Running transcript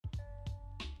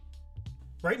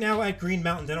Right now at Green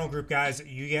Mountain Dental Group, guys,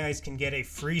 you guys can get a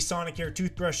free Sonicare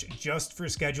toothbrush just for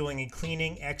scheduling a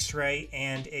cleaning, x-ray,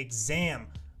 and exam.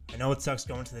 I know it sucks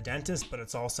going to the dentist, but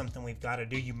it's all something we've got to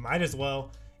do. You might as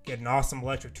well get an awesome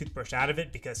electric toothbrush out of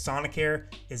it because Sonicare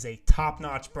is a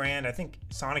top-notch brand. I think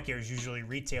Sonicare is usually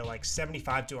retail like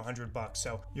 $75 to $100.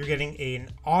 So you're getting an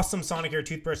awesome Sonicare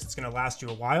toothbrush that's going to last you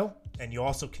a while. And you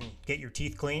also can get your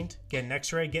teeth cleaned, get an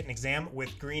x-ray, get an exam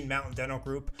with Green Mountain Dental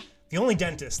Group. The only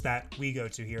dentist that we go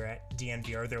to here at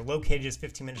DNVR. They're located just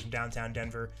 15 minutes from downtown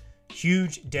Denver.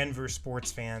 Huge Denver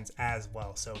sports fans as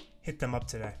well. So hit them up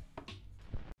today.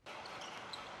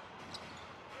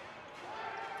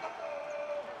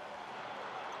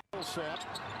 Set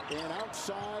and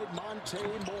outside Monte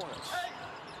Morris.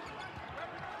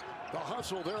 The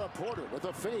hustle there, a Porter with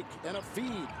a fake and a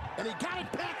feed, and he got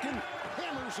it back and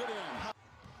hammers it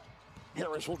in.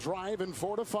 Harris will drive and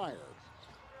four to fire.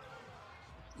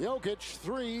 Jokic,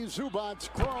 three,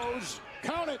 Zubats close,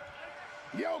 count it.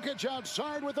 Jokic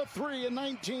outside with a 3 and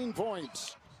 19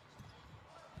 points.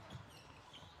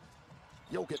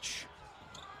 Jokic,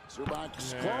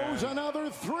 Zubats close,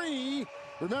 another 3.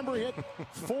 Remember, he hit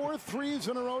 4 threes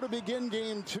in a row to begin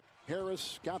game 2.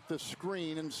 Harris got the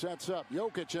screen and sets up.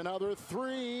 Jokic, another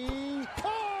 3.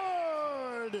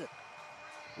 Card!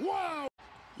 Wow!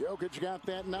 Jokic got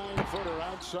that 9-footer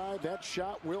outside. That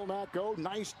shot will not go.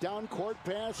 Nice down-court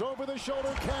pass,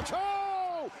 over-the-shoulder catch.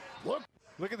 Oh!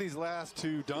 Look at these last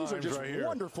two dimes These are just right here.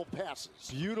 Wonderful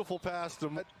passes. Beautiful pass to,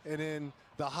 and then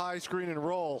the high screen and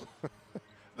roll.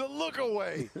 The look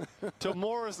away to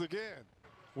Morris again,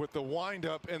 with the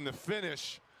windup and the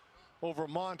finish over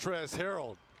Montrezl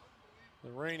Harrell,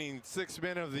 the reigning sixth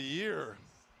man of the year.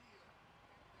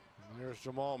 And there's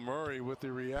Jamal Murray with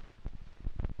the reaction.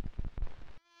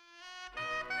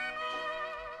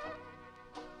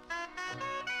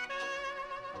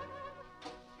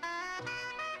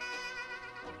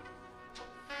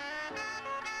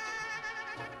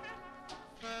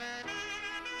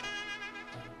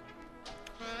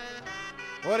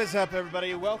 What is up,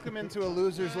 everybody? Welcome into a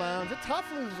loser's lounge, a tough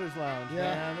loser's lounge.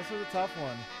 Yeah. Man, this was a tough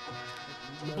one.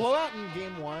 The blowout in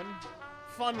game 1,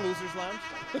 fun loser's lounge,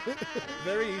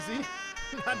 very easy,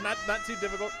 not too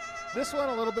difficult. This one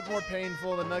a little bit more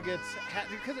painful. The Nuggets,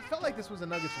 because it felt like this was a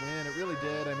Nuggets win. It really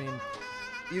did. I mean,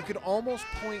 you could almost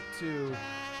point to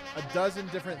a dozen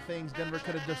different things Denver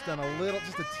could have just done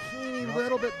just a teeny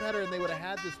little bit better, and they would have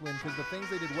had this win, because the things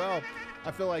they did well,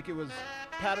 I feel like it was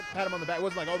pat him on the back. It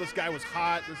wasn't like, oh, this guy was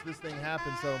hot, this thing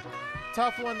happened. So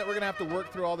tough one that we're going to have to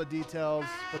work through all the details,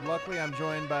 but luckily I'm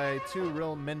joined by two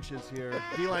real menches here.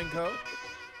 D-line coach.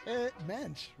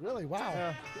 Mensch, really? Wow.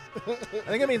 Yeah. I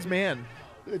think it means man.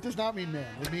 It does not mean man.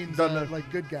 It means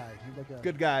like good guy. Like a,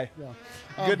 Good guy.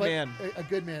 Yeah. Good but man. A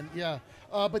good man, yeah.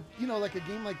 But, like a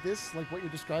game like this, like what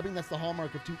you're describing, that's the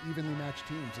hallmark of two evenly matched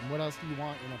teams. And what else do you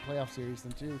want in a playoff series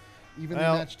than two evenly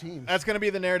matched teams? That's going to be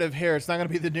the narrative here. It's not going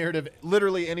to be the narrative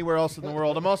literally anywhere else in the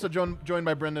world. I'm also joined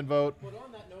by Brendan Vogt. But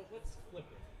on that note, let's flip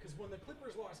it. Because when the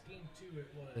Clippers lost game 2,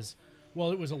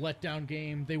 it was a letdown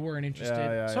game. They weren't interested.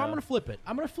 I'm going to flip it.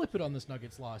 I'm going to flip it on this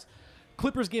Nuggets loss.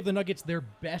 Clippers gave the Nuggets their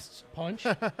best punch,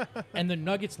 and the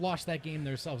Nuggets lost that game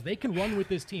themselves. They can run with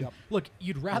this team. Yep. Look,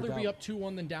 you'd rather be up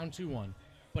 2-1 than down 2-1.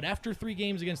 But after 3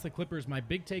 games against the Clippers, my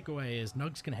big takeaway is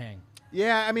Nugs can hang.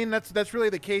 Yeah, I mean, that's really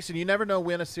the case, and you never know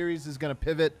when a series is going to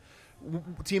pivot.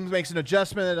 Team makes an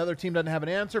adjustment that another team doesn't have an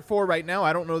answer for right now.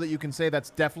 I don't know that you can say that's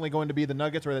definitely going to be the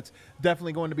Nuggets or that's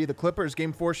definitely going to be the Clippers.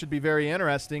 Game 4 should be very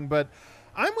interesting, but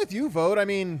I'm with you, Vogt. I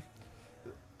mean,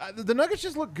 the Nuggets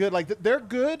just look good. Like, they're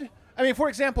good. I mean, for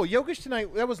example, Jokic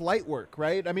tonight, that was light work,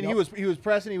 right? I mean, he was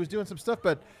pressing, he was doing some stuff,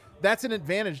 but that's an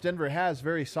advantage Denver has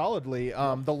very solidly.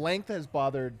 The length has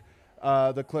bothered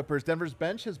the Clippers. Denver's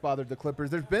bench has bothered the Clippers.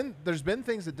 There's been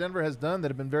things that Denver has done that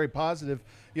have been very positive,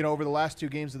 over the last 2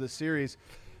 games of the series.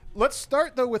 Let's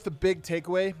start though with the big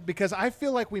takeaway, because I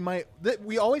feel like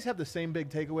we always have the same big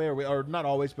takeaway, or not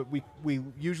always, but we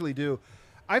usually do.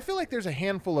 I feel like there's a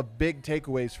handful of big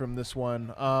takeaways from this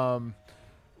one.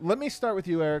 Let me start with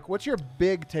you, Eric. What's your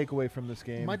big takeaway from this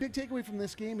game? My big takeaway from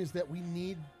this game is that we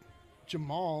need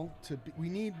Jamal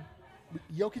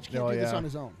Jokic can't do this on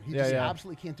his own. He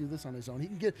absolutely can't do this on his own.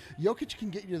 Jokic can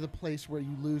get you to the place where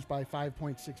you lose by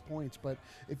 5.6 points, but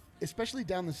especially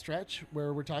down the stretch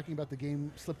where we're talking about the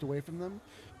game slipped away from them,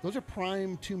 those are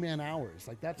prime 2-man hours.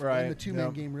 Like that's when the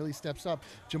 2-man game really steps up.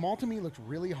 Jamal to me looked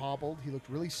really hobbled. He looked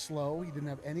really slow. He didn't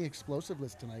have any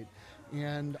explosiveness tonight.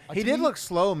 And he did look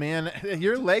slow, man.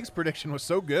 Your legs prediction was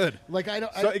so good.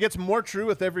 It gets more true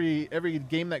with every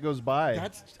game that goes by.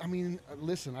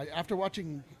 Listen, after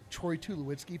watching Troy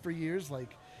Tulowitzki for years,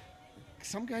 like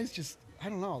some guys just, I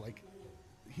don't know, like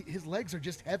his legs are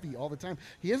just heavy all the time.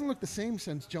 He hasn't looked the same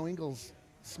since Joe Ingles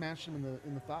smashed him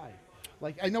in the thigh.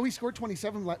 Like, I know he scored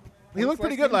 27. He looked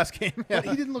pretty good last game. But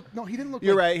he didn't look. No, he didn't look.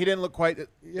 You're right. He didn't look quite as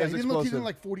he didn't explosive. He didn't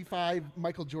like 45.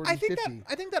 Michael Jordan. 50.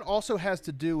 I think that also has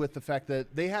to do with the fact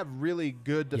that they have really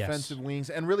good defensive wings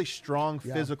and really strong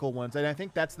physical ones. And I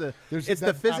think that's the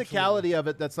physicality of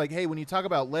it. That's like, hey, when you talk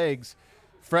about legs,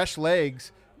 fresh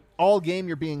legs, all game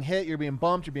you're being hit, you're being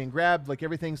bumped, you're being grabbed. Like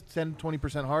everything's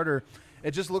 10-20% harder.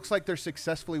 It just looks like they're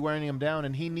successfully wearing him down,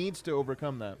 and he needs to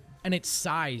overcome that. And it's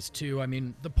size, too. I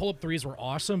mean, the pull-up threes were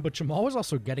awesome, but Jamal was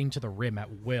also getting to the rim at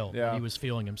will when he was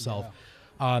feeling himself.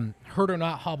 Yeah. Hurt or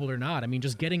not, hobbled or not. I mean,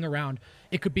 just getting around.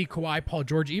 It could be Kawhi, Paul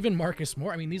George, even Marcus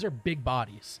Moore. I mean, these are big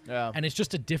bodies. Yeah. And it's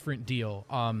just a different deal.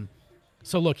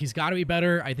 So, look, he's got to be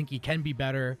better. I think he can be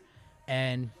better.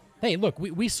 And, hey, look,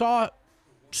 we saw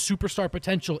superstar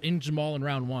potential in Jamal in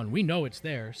round 1. We know it's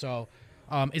there. So,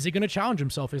 is he going to challenge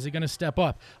himself? Is he going to step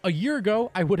up? A year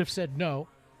ago, I would have said no.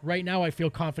 Right now, I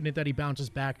feel confident that he bounces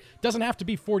back. Doesn't have to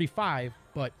be 45,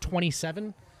 but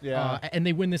 27. Yeah. And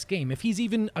they win this game. If he's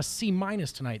even a C-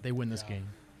 tonight, they win this game.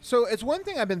 So it's one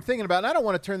thing I've been thinking about, and I don't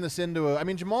want to turn this into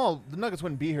Jamal, the Nuggets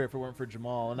wouldn't be here if it weren't for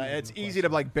Jamal. And it's easy to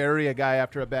bury a guy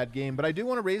after a bad game. But I do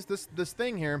want to raise this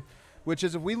thing here, which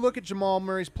is if we look at Jamal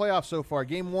Murray's playoffs so far,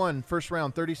 Game 1, first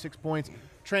round, 36 points.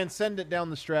 Transcendent down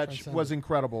the stretch was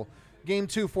incredible. Game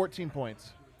 2, 14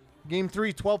 points. Game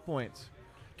 3, 12 points.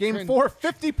 Game 4,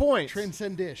 50 points.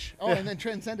 Transcendish. Oh, and then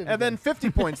transcendent. And then 50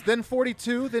 points. Then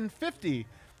 42, then 50.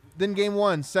 Then Game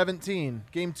 1, 17.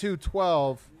 Game 2,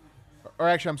 12. Or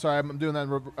actually, I'm sorry,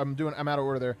 I'm out of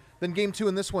order there. Then Game 2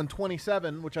 in this one,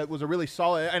 27, which was a really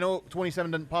solid. I know 27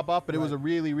 didn't pop off, but it was a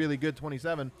really, really good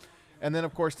 27. And then,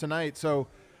 of course, tonight. So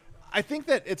I think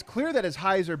that it's clear that his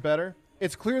highs are better.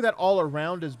 It's clear that all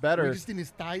around is better. We just need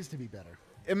his thighs to be better.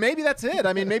 And maybe that's it.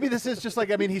 I mean, maybe this is just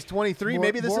he's 23.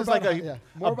 Maybe this is like a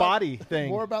body thing.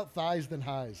 More about thighs than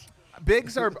highs.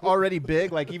 Bigs are already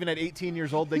big. Like even at 18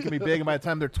 years old, they can be big. And by the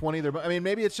time they're 20,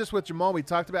 maybe it's just with Jamal. We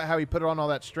talked about how he put on all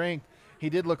that strength.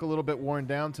 He did look a little bit worn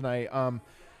down tonight.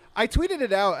 I tweeted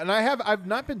it out, and I've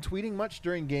not been tweeting much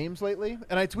during games lately.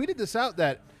 And I tweeted this out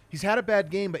that he's had a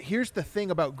bad game, but here's the thing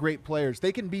about great players.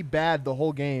 They can be bad the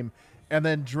whole game and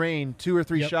then drain 2 or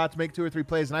 3 shots, make 2 or 3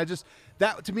 plays. And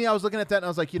to me, I was looking at that and I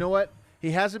was like, you know what?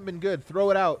 He hasn't been good.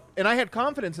 Throw it out. And I had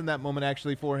confidence in that moment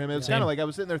actually for him. It was kind of like I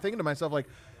was sitting there thinking to myself, like,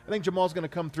 I think Jamal's going to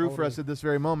come through for us at this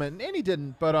very moment. And he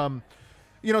didn't. But,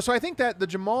 so I think that the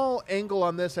Jamal angle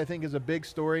on this, I think, is a big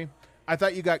story. I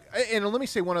thought you got – and let me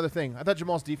say one other thing. I thought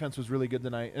Jamal's defense was really good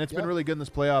tonight. And it's been really good in this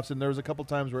playoffs. And there was a couple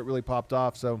times where it really popped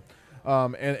off. So,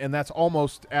 and that's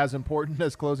almost as important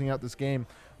as closing out this game.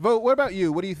 Vogt, what about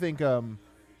you? What do you think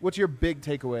what's your big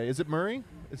takeaway? Is it Murray?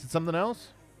 Is it something else?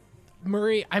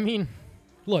 Murray, I mean,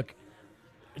 look,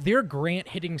 they're Grant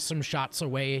hitting some shots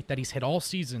away that he's hit all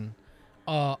season.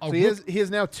 So he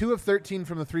is now 2 of 13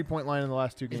 from the 3-point line in the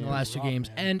last 2 games.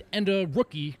 And a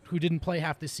rookie who didn't play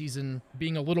half this season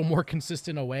being a little more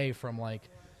consistent away from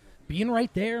being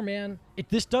right there, man.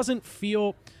 This doesn't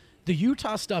feel the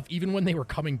Utah stuff. Even when they were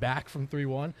coming back from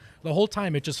 3-1, the whole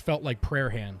time it just felt like prayer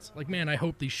hands. Like, man, I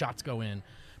hope these shots go in.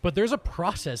 But there's a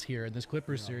process here in this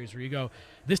Clippers series where you go,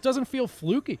 this doesn't feel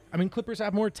fluky. I mean, Clippers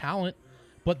have more talent,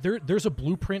 but there's a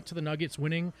blueprint to the Nuggets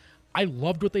winning. I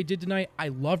loved what they did tonight. I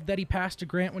loved that he passed to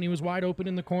Grant when he was wide open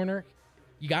in the corner.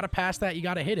 You got to pass that. You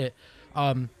got to hit it.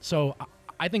 So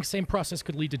I think same process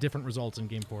could lead to different results in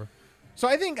Game 4. So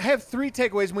I think I have 3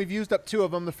 takeaways, and we've used up 2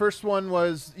 of them. The first one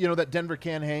was, that Denver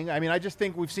can hang. I mean, I just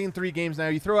think we've seen 3 games now.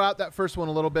 You throw out that first one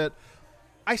a little bit.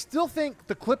 I still think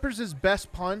the Clippers'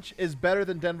 best punch is better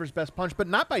than Denver's best punch, but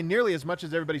not by nearly as much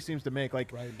as everybody seems to make.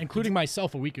 Including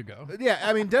myself a week ago. Yeah,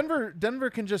 I mean, Denver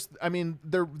can just – I mean,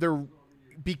 they're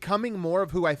becoming more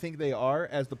of who I think they are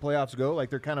as the playoffs go. Like,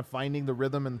 they're kind of finding the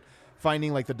rhythm and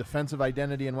finding, the defensive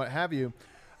identity and what have you.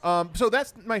 So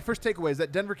that's my first takeaway is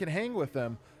that Denver can hang with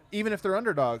them, even if they're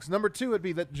underdogs. Number 2 would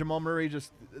be that Jamal Murray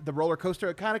just the roller coaster.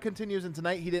 It kind of continues, and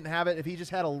tonight he didn't have it. If he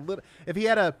just had if he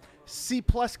had a C+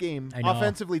 game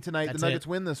offensively tonight, the Nuggets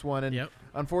win this one. And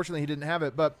unfortunately, he didn't have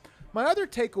it. But my other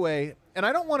takeaway, and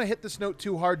I don't want to hit this note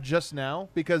too hard just now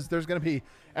because there's going to be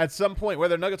at some point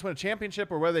whether Nuggets win a championship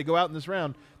or whether they go out in this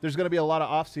round, there's going to be a lot of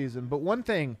offseason. But one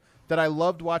thing that I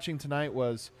loved watching tonight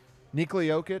was Nikola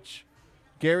Jokic,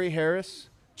 Gary Harris,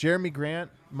 Jeremy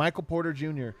Grant, Michael Porter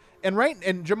Jr.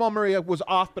 And Jamal Murray was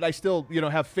off, but I still,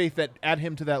 have faith that add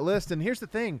him to that list. And here's the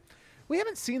thing. We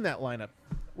haven't seen that lineup.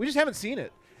 We just haven't seen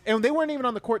it. And they weren't even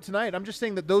on the court tonight. I'm just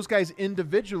saying that those guys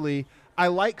individually, I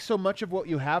like so much of what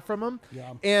you have from him.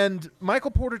 Yeah. And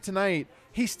Michael Porter tonight,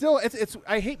 he still it's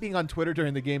I hate being on Twitter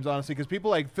during the games, honestly, because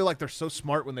people feel like they're so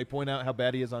smart when they point out how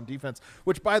bad he is on defense,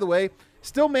 which, by the way,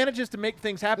 still manages to make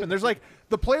things happen. There's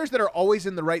the players that are always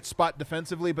in the right spot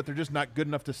defensively, but they're just not good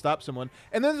enough to stop someone.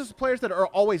 And then there's the players that are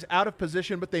always out of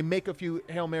position, but they make a few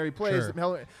Hail Mary plays.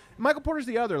 Sure. Michael Porter's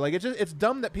the other. It's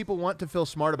dumb that people want to feel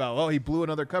smart about, oh, he blew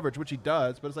another coverage, which he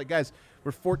does. But it's like, guys,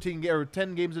 we're 10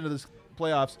 games into this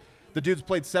playoffs. The dude's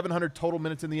played 700 total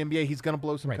minutes in the NBA. He's going to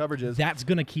blow some coverages. That's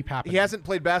going to keep happening. He hasn't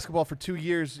played basketball for 2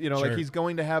 years. Sure. He's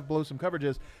going to blow some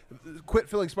coverages. Quit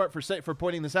feeling smart for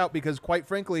pointing this out, because, quite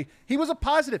frankly, he was a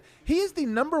positive. He is the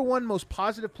number one most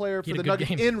positive player for the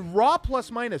Nuggets in raw plus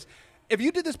minus. If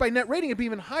you did this by net rating, it'd be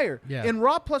even higher. Yeah. In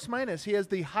raw plus minus, he has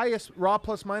the highest raw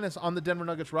plus minus on the Denver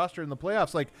Nuggets roster in the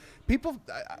playoffs. People,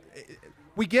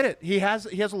 we get it. He has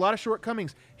a lot of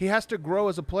shortcomings. He has to grow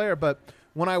as a player, but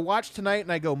when I watch tonight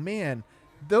and I go, man,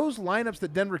 those lineups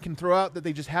that Denver can throw out that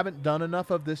they just haven't done enough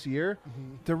of this year,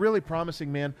 they're really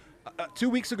promising, man. 2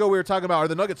 weeks ago we were talking about, are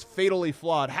the Nuggets fatally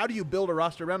flawed? How do you build a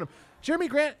roster around them? Jeremy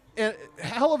Grant,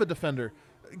 hell of a defender.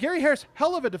 Gary Harris,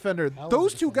 hell of a defender.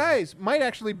 Those two guys might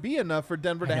actually be enough for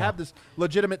Denver to have this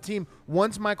legitimate team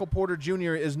once Michael Porter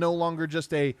Jr. is no longer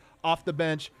just a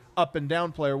off-the-bench,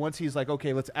 up-and-down player, once he's like,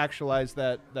 okay, let's actualize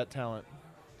that talent.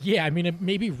 Yeah, I mean,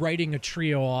 maybe writing a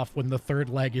trio off when the third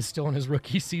leg is still in his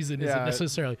rookie season isn't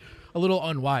necessarily a little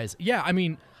unwise. Yeah, I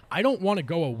mean, I don't want to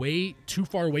go too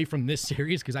far away from this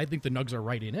series because I think the Nugs are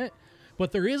right in it.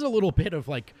 But there is a little bit of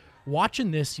watching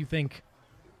this, you think,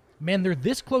 man, they're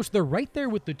this close. They're right there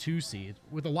with the 2 seed,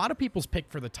 with a lot of people's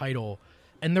pick for the title,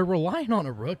 and they're relying on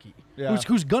a rookie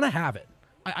who's going to have it.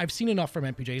 I've seen enough from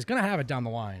MPJ. He's going to have it down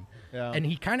the line. Yeah. And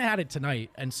he kind of had it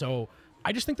tonight, and so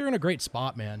I just think they're in a great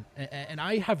spot, man. And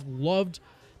I have loved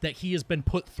that he has been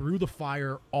put through the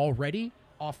fire already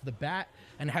off the bat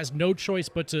and has no choice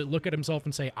but to look at himself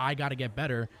and say, I got to get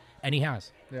better. And he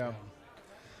has. Yeah.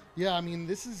 Yeah, I mean,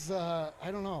 this is, I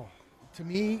don't know. To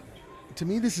me,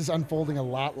 this is unfolding a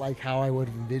lot like how I would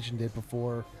have envisioned it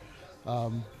before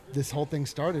this whole thing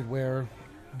started, where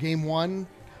game 1,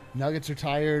 Nuggets are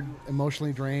tired,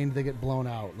 emotionally drained, they get blown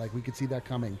out. We could see that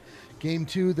coming. Game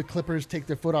 2, the Clippers take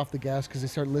their foot off the gas because they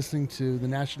start listening to the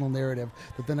national narrative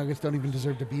that the Nuggets don't even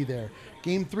deserve to be there.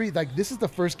 Game 3, this is the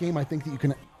first game I think that you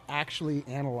can actually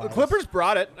analyze. The Clippers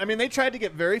brought it. I mean, they tried to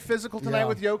get very physical tonight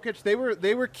with Jokic.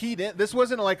 They were keyed in. This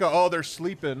wasn't they're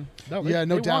sleeping. No,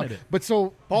 no doubt. But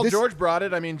so Paul George brought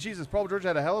it. I mean, Jesus, Paul George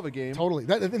had a hell of a game. Totally.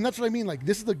 And that's what I mean.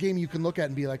 This is the game you can look at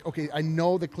and be like, okay, I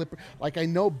know the Clippers. I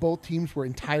know both teams were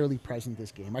entirely present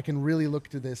this game. I can really look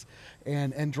to this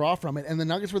and draw from it. And the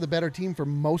Nuggets were the better team for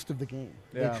most of the game.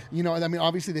 Yeah. I mean,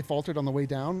 obviously they faltered on the way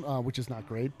down, which is not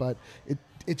great, but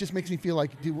it just makes me feel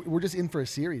like, dude, we're just in for a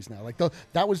series now.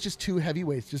 That was just 2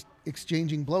 heavyweights just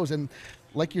exchanging blows. And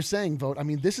like you're saying, Vogt, I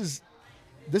mean, this is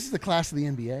the class of the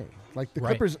NBA. The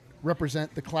Clippers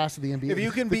represent the class of the NBA. If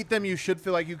you can beat them, you should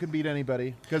feel like you can beat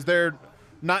anybody because they're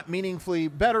not meaningfully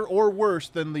better or worse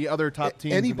than the other top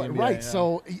teams. Anybody, in the NBA, right? Yeah.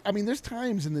 So I mean, there's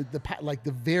times in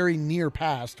the very near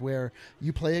past where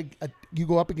you play you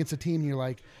go up against a team and you're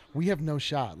like, we have no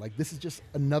shot. This is just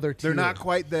another team. They're not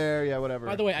quite there. Yeah, whatever.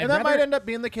 By the way, that might end up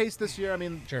being the case this year. I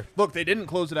mean, sure. Look, they didn't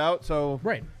close it out, so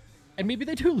right. And maybe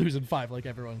they do lose in 5, like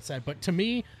everyone said. But to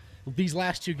me, these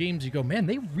last 2 games, you go, man,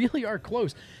 they really are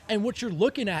close. And what you're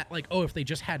looking at, if they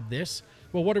just had this,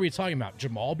 well, what are we talking about?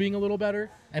 Jamal being a little better,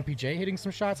 MPJ hitting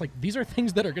some shots. These are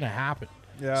things that are going to happen.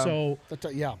 Yeah. So,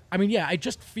 I mean, it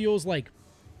just feels like,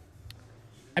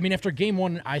 after game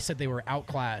 1, I said they were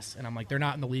outclassed, and I'm like, they're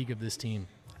not in the league of this team.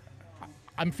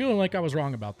 I'm feeling like I was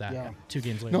wrong about that. Yeah. 2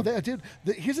 games later. No, dude.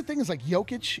 Here's the thing: is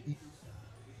Jokic.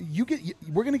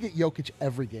 We're gonna get Jokic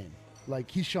every game.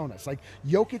 He's shown us.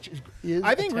 Jokic is.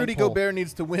 I think Rudy Gobert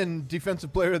needs to win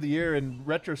Defensive Player of the Year in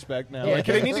retrospect now. Yeah.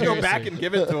 They need to go back and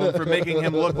give it to him for making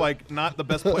him look like not the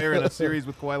best player in a series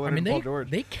with Kawhi Leonard and Paul George.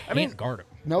 They can't guard him.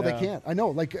 No, they can't. I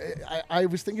know. I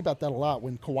was thinking about that a lot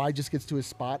when Kawhi just gets to his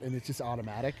spot and it's just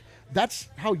automatic. That's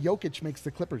how Jokic makes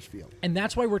the Clippers feel. And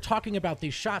that's why we're talking about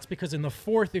these shots, because in the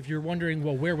 4th, if you're wondering,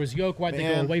 well, where was Jokic? Why'd they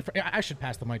go away from? I should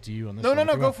pass the mic to you on this. No,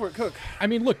 go for it, Cook. I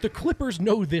mean, look, the Clippers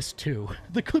know this too.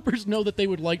 The Clippers know that they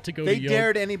would like to go to Jokic. They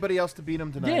dared anybody else to beat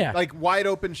them tonight. Yeah. Wide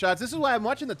open shots. This is why I'm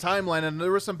watching the timeline, and there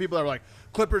were some people that were like,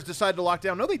 Clippers decided to lock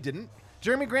down. No, they didn't.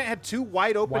 Jeremy Grant had 2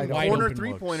 wide open corner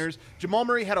 3-pointers. Jamal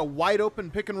Murray had a wide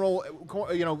open pick and roll,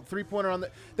 3-pointer on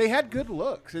the. They had good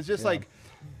looks. It's just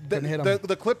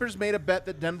the Clippers made a bet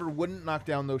that Denver wouldn't knock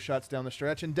down those shots down the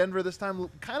stretch, and Denver this time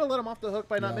kind of let them off the hook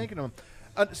by not making them.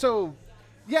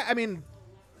 I mean,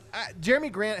 Jeremy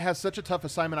Grant has such a tough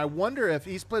assignment. I wonder if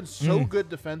he's played so good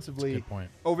defensively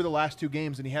over the last 2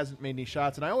 games and he hasn't made any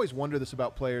shots. And I always wonder this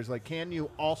about players. Like, can you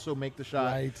also make the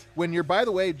shot? Right. When you're, by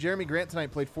the way, Jeremy Grant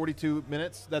tonight played 42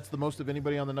 minutes. That's the most of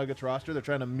anybody on the Nuggets roster. They're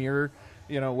trying to mirror,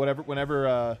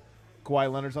 whenever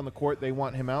Kawhi Leonard's on the court, they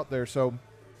want him out there. So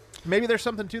maybe there's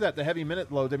something to that, the heavy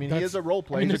minute load. I mean, he is a role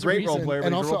player. He's a great role player.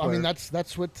 And also,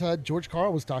 that's what George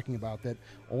Karl was talking about, that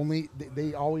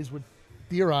they always would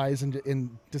theorize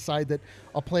and decide that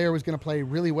a player was going to play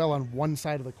really well on one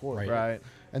side of the court. Right.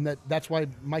 And that's why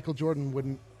Michael Jordan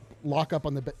wouldn't lock up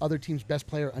on the other team's best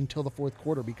player until the fourth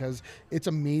quarter, because it's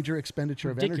a major expenditure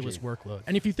of energy. Ridiculous workload.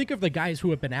 And if you think of the guys who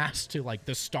have been asked to, like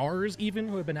the stars even,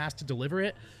 who have been asked to deliver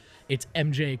it, it's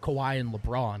MJ, Kawhi, and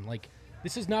LeBron. Like,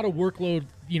 this is not a workload,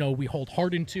 we hold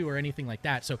Harden to or anything like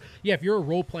that. So, yeah, if you're a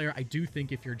role player, I do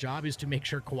think if your job is to make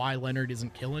sure Kawhi Leonard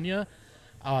isn't killing you,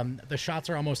 the shots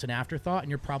are almost an afterthought, and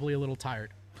you're probably a little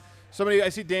tired. I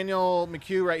see Daniel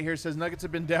McHugh right here says Nuggets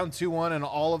have been down 2-1 in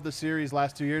all of the series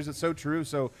last 2 years. It's so true.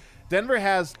 So Denver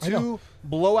has 2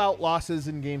 blowout losses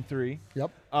in Game 3.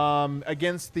 Yep.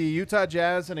 Against the Utah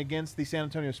Jazz and against the San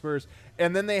Antonio Spurs.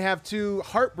 And then they have 2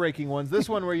 heartbreaking ones. This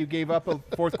one where you gave up a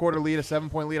fourth quarter lead, a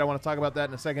 7-point lead. I want to talk about that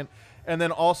in a second. And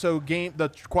then also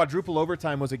the quadruple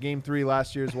overtime was a Game 3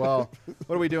 last year as well.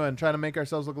 What are we doing? Trying to make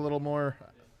ourselves look a little more...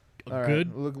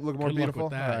 Good. Look more beautiful.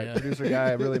 That, all right, yeah. Producer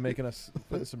guy really making us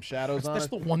put some shadows on. That's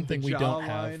the one thing we don't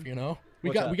have. We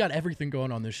got everything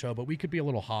going on this show, but we could be a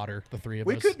little hotter. The 3 of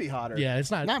us. We could be hotter. Yeah, it's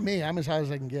not me. I'm as hot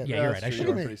as I can get. Yeah, you're right.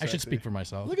 I should speak for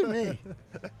myself. Look at me.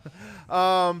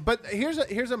 But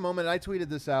here's a moment. I tweeted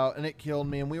this out and it killed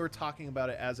me, and we were talking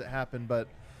about it as it happened. But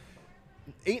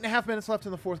 8.5 minutes left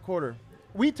in the fourth quarter.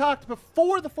 We talked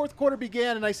before the fourth quarter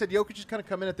began, and I said Jokic is going to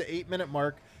come in at the 8-minute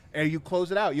mark. And you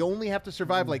close it out. You only have to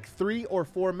survive like 3 or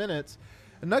 4 minutes.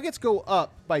 The Nuggets go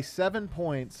up by 7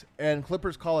 points, and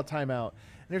Clippers call a timeout.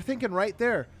 And they're thinking right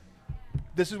there,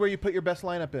 this is where you put your best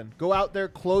lineup in. Go out there,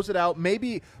 close it out.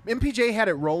 Maybe MPJ had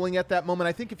it rolling at that moment.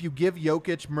 I think if you give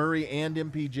Jokic, Murray, and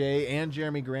MPJ, and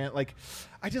Jeremy Grant,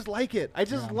 I just like it. I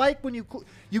just like when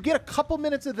you get a couple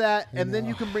minutes of that, and then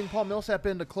you can bring Paul Millsap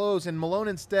in to close. And Malone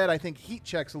instead, I think, heat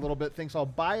checks a little bit, thinks I'll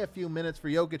buy a few minutes for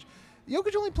Jokic.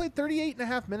 Jokic only played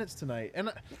 38.5 minutes tonight,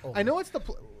 and I know it's the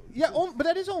but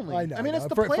that is only. I know. I mean, it's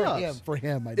the playoffs. For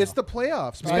him, I know. It's the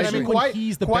playoffs. Man. I mean,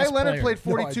 Kawhi Leonard player. played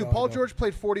 42. No, Paul George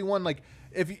played 41.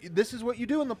 This is what you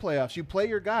do in the playoffs. You play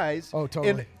your guys. Oh, totally.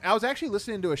 And I was actually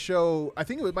listening to a show. I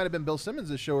think it might have been Bill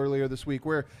Simmons' show earlier this week,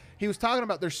 where he was talking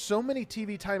about there's so many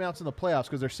TV timeouts in the playoffs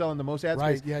because they're selling the most ad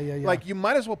space. Right. Yeah. Like, you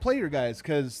might as well play your guys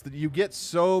because you get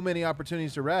so many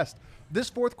opportunities to rest. This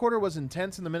fourth quarter was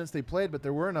intense in the minutes they played, but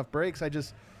there were enough breaks.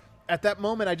 At that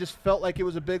moment, I just felt like it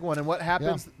was a big one. And what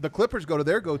happens? Yeah. The Clippers go to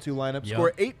their go-to lineup,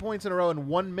 score 8 points in a row in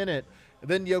 1 minute.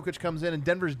 Then Jokic comes in, and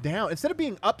Denver's down. Instead of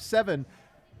being up 7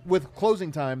 with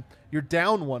closing time, you're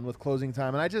down 1 with closing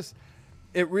time. And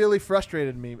it really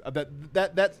frustrated me.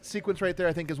 That sequence right there,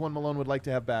 I think, is one Malone would like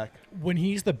to have back. When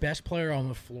he's the best player on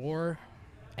the floor,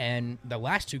 and the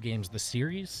last 2 games, the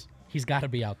series, he's got to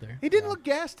be out there. He didn't look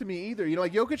gassed to me either.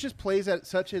 Jokic just plays at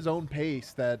such his own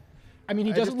pace that... I mean,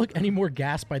 he doesn't look any more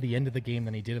gassed by the end of the game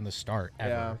than he did in the start, ever.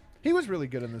 Yeah. He was really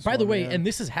good in this By the way, yeah. and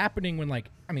this is happening when,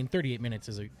 38 minutes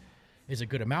is a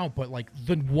good amount, but,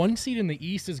 the 1 seed in the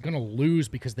East is going to lose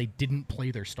because they didn't play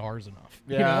their stars enough.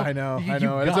 Yeah, I know.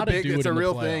 It's a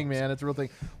real thing, man. It's a real thing.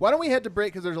 Why don't we head to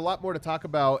break, because there's a lot more to talk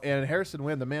about, and Harrison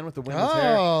Wind, the man with the windless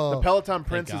hair, the Peloton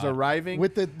Prince is arriving.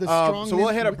 With the strong so we'll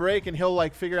hit a break, and he'll,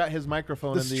 figure out his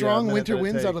microphone. The strong winter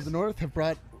winds out of the north have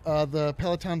brought the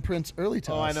Peloton Prince early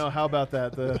to us. Oh, I know. How about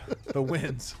that? The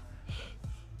winds.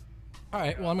 All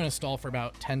right. Well, I'm going to stall for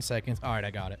about 10 seconds. All right, I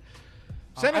got it.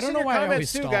 Send us your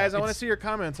comments too, guys. I want to see your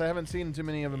comments. I haven't seen too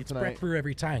many of them tonight. Breck Brew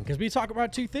every time, because we talk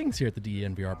about 2 things here at the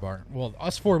DNVR bar. Well,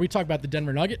 us 4, we talk about the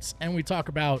Denver Nuggets, and we talk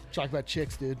about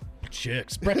chicks, dude.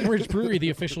 Chicks. Breckenridge Brewery,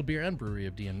 the official beer and brewery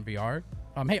of DNVR.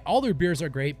 Hey, all their beers are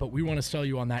great, but we want to sell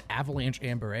you on that Avalanche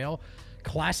Amber Ale.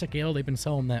 Classic ale. They've been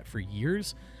selling that for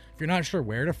years. If you're not sure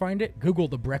where to find it, Google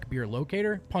the Breck Beer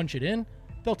Locator, punch it in,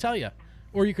 they'll tell you.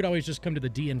 Or you could always just come to the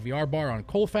DNVR bar on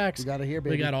Colfax. We got it here,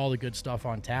 baby. We got all the good stuff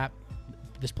on tap.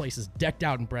 This place is decked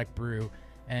out in Breck Brew,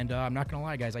 and I'm not going to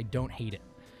lie, guys, I don't hate it.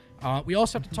 We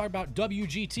also have to talk about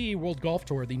WGT, World Golf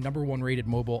Tour, the #1 rated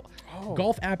mobile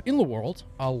golf app in the world.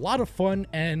 A lot of fun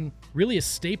and really a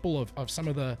staple of some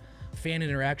of the fan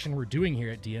interaction we're doing here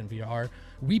at DNVR.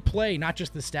 We play, not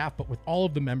just the staff, but with all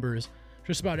of the members.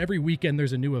 Just about every weekend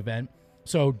there's a new event.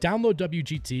 So download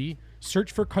WGT,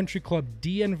 search for Country Club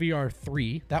DNVR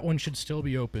 3. That one should still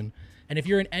be open. And if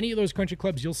you're in any of those country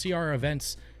clubs, you'll see our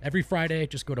events every Friday.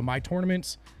 Just go to My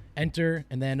Tournaments enter,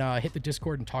 and then hit the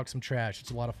Discord and talk some trash.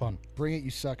 It's a lot of fun. Bring it, you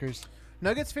suckers.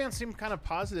 Nuggets fans seem kind of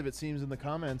positive, it seems, in the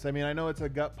comments. I mean, I know it's a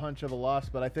gut punch of a loss,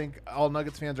 but I think all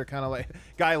Nuggets fans are kind of like,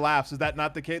 Guy laughs. Is that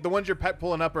not the case? The ones you're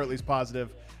pulling up are at least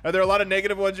positive. Are there a lot of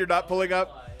negative ones you're not pulling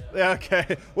up? Yeah,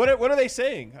 okay. What are they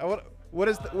saying? What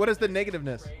is the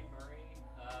negativeness?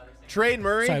 Trade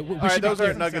Murray. Sorry, all right, those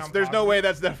aren't Nuggets. There's no way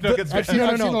that's Nuggets. I've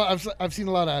seen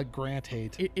a lot of Grant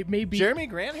hate. It may be Jeremy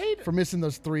Grant hate for missing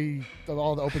those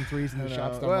all the open threes and the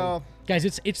shots. Well, guys,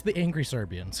 it's the angry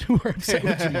Serbians who are upset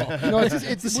with Jamal.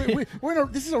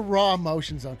 This is a raw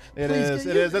emotion zone. It is.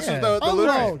 This is the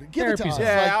unload. Give it to us.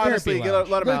 Yeah, honestly, let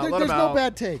them out. There's no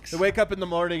bad takes. They wake up in the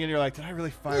morning and you're like, did I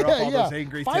really fire off all those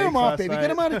angry takes? Fire them off, baby. Night? Get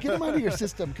them out of your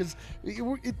system because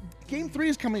Game 3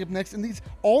 is coming up next, and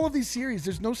all of these series,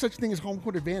 there's no such thing as home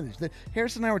court advantage.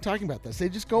 Harrison and I were talking about this. They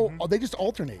just go. They just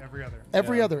alternate.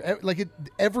 Every other.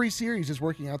 Every series is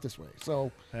working out this way.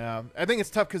 So yeah, I think it's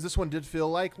tough because this one did feel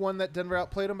like one that Denver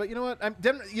outplayed them. But you know what?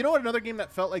 You know what? Another game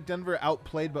that felt like Denver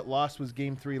outplayed but lost was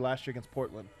Game 3 last year against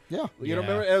Portland. Yeah, you don't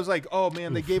remember? It was like, oh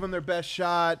man, they gave them their best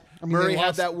shot. Murray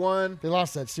had that one. They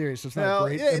lost that series, so it's not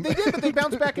great. Yeah, they did, but they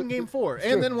bounced back in Game 4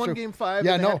 and then won Game 5.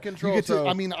 Yeah, and had control. You get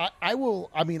to, I will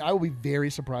be very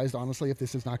surprised, honestly, if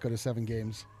this does not go to 7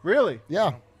 games. Really?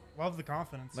 Yeah. Love the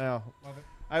confidence. No. Love it.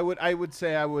 I would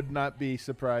say I would not be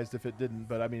surprised if it didn't,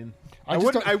 but I mean, I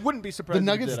wouldn't be surprised. The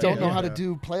Nuggets don't know how to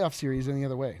do playoff series any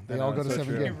other way. They all go to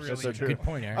 7 games. That's so true. Good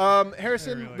point, Aaron.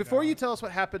 Harrison, before you tell us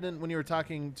what happened when you were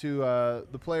talking to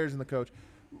the players and the coach,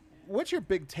 what's your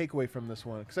big takeaway from this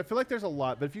one? Because I feel like there's a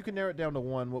lot, but if you could narrow it down to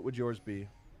one, what would yours be?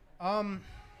 I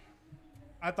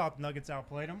thought the Nuggets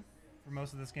outplayed them for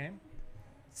most of this game.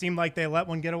 It seemed like they let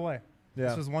one get away. Yeah.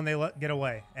 This was one they let get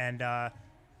away, and I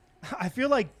feel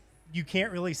like you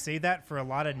can't really say that for a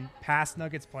lot of past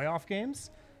Nuggets playoff games.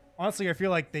 Honestly, I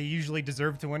feel like they usually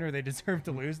deserve to win or they deserve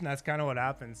to lose, and that's kind of what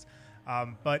happens.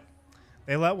 But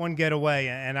they let one get away,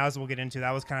 and as we'll get into,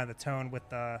 that was kind of the tone with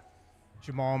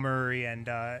Jamal Murray and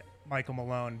Michael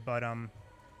Malone. But,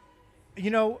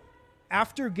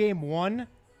 after Game 1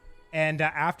 and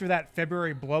after that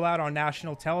February blowout on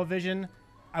national television,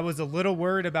 I was a little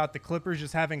worried about the Clippers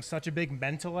just having such a big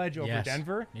mental edge over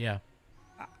Denver. Yeah.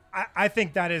 I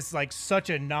think that is like such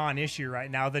a non-issue right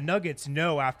now. The Nuggets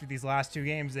know after these last 2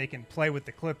 games they can play with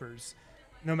the Clippers.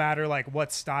 No matter like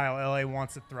what style LA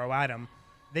wants to throw at them,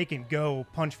 they can go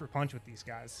punch for punch with these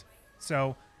guys.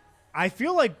 So I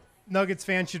feel like Nuggets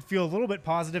fans should feel a little bit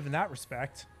positive in that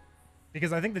respect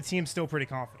because I think the team's still pretty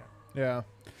confident. Yeah.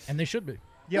 And they should be.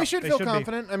 Yeah, they should feel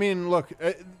confident. I mean, look,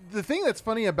 the thing that's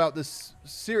funny about this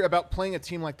series, about playing a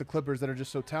team like the Clippers that are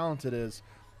just so talented is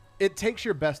it takes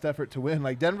your best effort to win.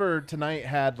 Like Denver tonight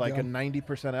had like a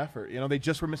 90% effort. You know, they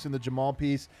just were missing the Jamal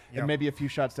piece and maybe a few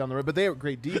shots down the road, but they had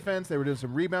great defense. They were doing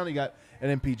some rebounding. You got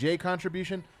an MPJ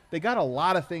contribution. They got a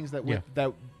lot of things that went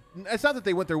that. It's not that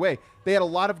they went their way. They had a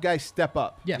lot of guys step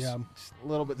up. Yes, just a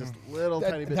little bit, just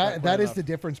tiny bit. That is the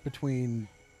difference between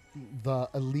the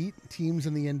elite teams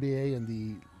in the NBA and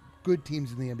the good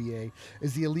teams in the NBA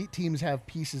is the elite teams have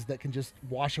pieces that can just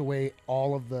wash away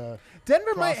all of the.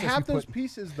 Denver might have those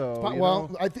pieces though.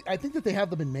 Well, I think that they have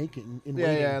them in making. In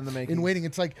the making. In waiting,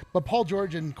 it's like, but Paul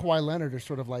George and Kawhi Leonard are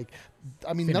sort of like,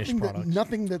 I mean,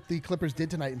 nothing that the Clippers did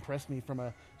tonight impressed me from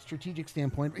a strategic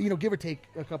standpoint. You know, give or take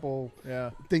a couple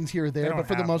things here or there, but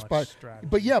for the most part,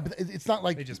 but it's not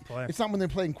like they just play. It's not when they're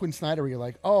playing Quinn Snyder where you're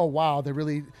like, oh wow, they're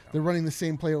running the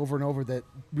same play over and over that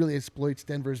really exploits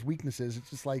Denver's weaknesses.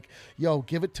 It's just like, yo,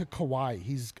 give it to Kawhi.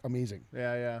 He's amazing.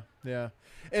 Yeah.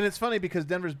 And it's funny because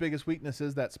Denver's biggest weakness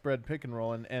is that spread pick and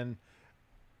roll, and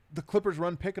the Clippers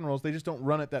run pick and rolls. They just don't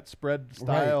run it that spread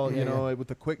style, with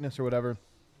the quickness or whatever.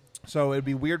 So it'd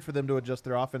be weird for them to adjust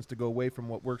their offense to go away from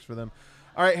what works for them.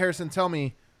 All right, Harrison, tell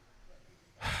me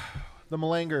the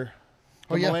Malanger.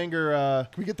 Malanger.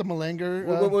 Can we get the Malanger?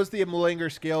 What was the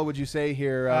Malanger scale, would you say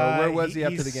here? Where was he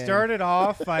after the game? He started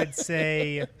off, I'd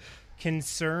say,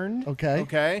 concerned.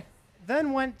 Okay.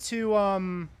 Then went to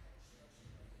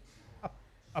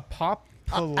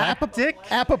apoplectic.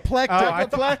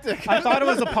 Apoplectic. I thought it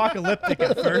was apocalyptic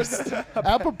at first.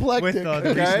 Apoplectic. With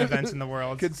the recent events in the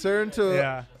world. Concerned to.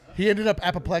 Yeah. He ended up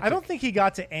apoplectic. I don't think he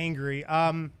got to angry.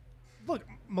 Look,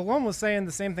 Malone was saying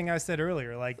the same thing I said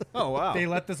earlier. Like, they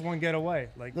let this one get away.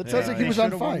 Like, that sounds like he was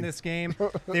on fire. Won this game.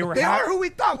 They are who we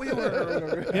thought we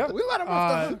were. Yep. We let them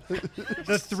off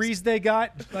the threes they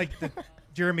got, like the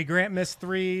Jeremy Grant missed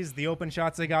threes, the open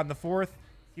shots they got in the fourth.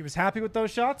 He was happy with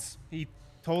those shots. He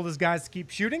told his guys to keep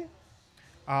shooting.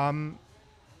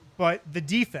 But the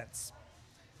defense.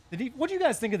 What do you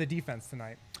guys think of the defense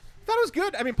tonight? thought it was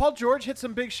good. I mean, Paul George hit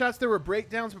some big shots. There were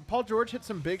breakdowns, but Paul George hit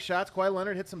some big shots. Kawhi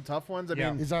Leonard hit some tough ones. I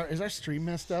mean, is our stream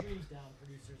messed up? Stream's down,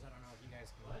 producers. I don't know if you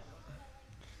guys can.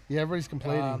 Yeah, everybody's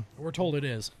complaining. We're told it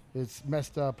is. It's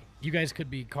messed up. You guys could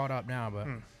be caught up now, but.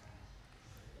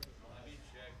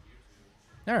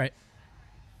 All right.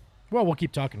 Well, we'll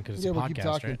keep talking because it's a we'll podcast, keep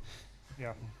talking. right?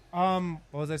 Yeah.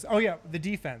 What was I saying? Oh, yeah, the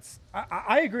defense.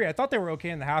 I agree. I thought they were okay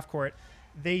in the half court.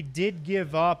 They did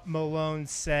give up, Malone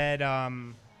said,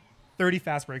 30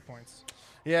 fast break points.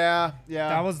 Yeah.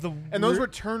 That was the and those were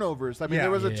turnovers. I mean, Yeah.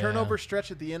 there was a Yeah. turnover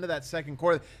stretch at the end of that second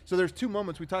quarter. So there's two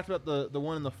moments. We talked about the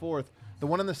one in the fourth. The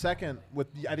one in the second with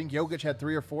I think Jokic had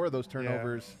 3 or 4 of those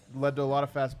turnovers led to a lot of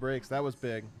fast breaks. That was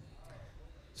big.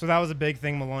 So that was a big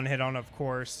thing Malone hit on, of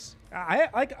course.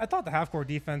 I thought the half court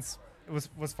defense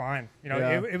was fine. You know,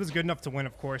 Yeah. it was good enough to win,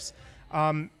 of course.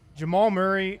 Jamal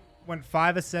Murray went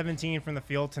 5 of 17 from the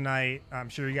field tonight. I'm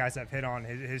sure you guys have hit on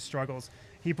his struggles.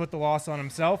 He put the loss on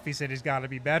himself. He said he's got to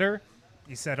be better.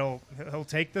 He said he'll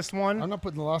take this one. I'm not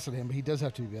putting the loss on him, but he does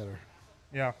have to be better.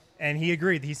 Yeah, and he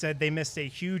agreed. He said they missed a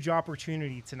huge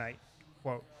opportunity tonight.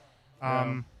 Quote.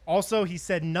 Also, he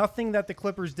said nothing that the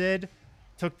Clippers did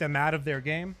took them out of their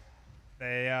game.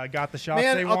 They got the shots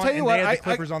Man, they I'll want, tell you and what, they had I- the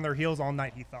Clippers on their heels all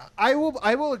night, he thought. I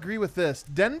will agree with this.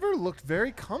 Denver looked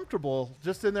very comfortable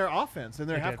just in their offense, in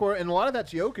their They half did. court, and a lot of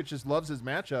that's Jokic just loves his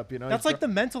matchup. You know, That's like the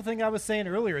mental thing I was saying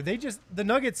earlier. The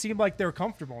Nuggets seem like they're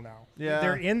comfortable now. Yeah.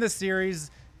 They're in the series,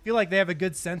 feel like they have a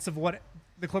good sense of what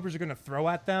the Clippers are going to throw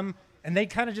at them, and they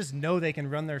kind of just know they can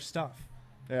run their stuff.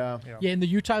 yeah. Yeah, in the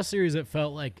Utah series, it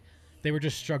felt like they were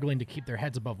just struggling to keep their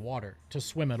heads above water, to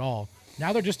swim at all.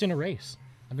 Now they're just in a race,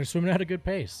 and they're swimming at a good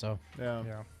pace. So Yeah.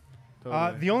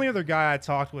 Yeah. The only other guy I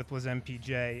talked with was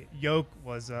MPJ. Yoke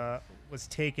was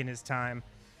taking his time,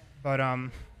 but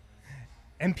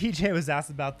MPJ was asked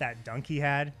about that dunk he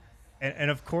had, and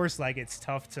of course, like it's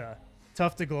tough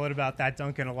to gloat about that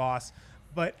dunk in a loss,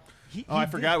 but I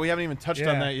forgot. We haven't even touched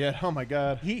on Yeah. that yet. Oh my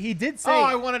God. He did say. Oh,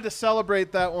 I wanted to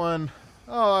celebrate that one.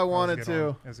 Oh, I wanted That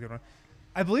to. was a good one.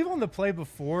 I believe on the play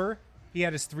before he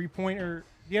had his 3-pointer.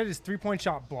 He had his 3-point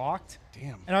shot blocked.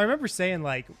 Damn. And I remember saying,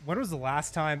 like, when was the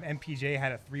last time MPJ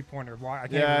had a 3-pointer block? I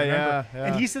can't Yeah, even remember. yeah.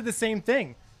 And he said the same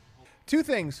thing. Two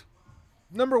things.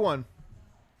 Number one,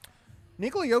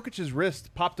 Nikola Jokic's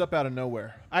wrist popped up out of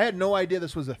nowhere. I had no idea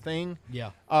this was a thing.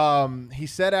 yeah, He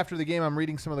said after the game, I'm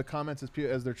reading some of the comments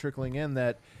as they're trickling in,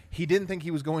 that he didn't think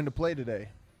he was going to play today.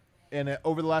 And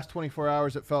over the last 24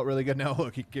 hours, it felt really good. Now,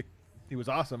 look, he was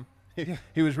awesome.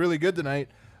 He was really good tonight.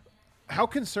 How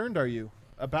concerned are you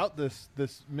about this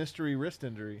mystery wrist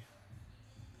injury?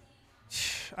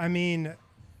 I mean,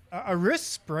 a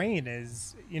wrist sprain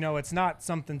is, it's not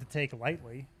something to take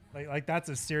lightly. Like that's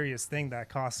a serious thing that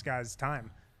costs guys time.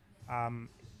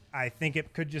 I think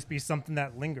it could just be something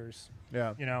that lingers.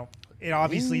 Yeah. It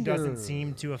obviously doesn't Lingers.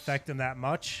 seem to affect him that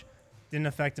much. Didn't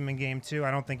affect him in game 2.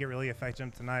 I don't think it really affected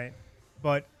him tonight.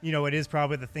 But, it is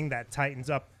probably the thing that tightens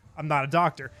up. I'm not a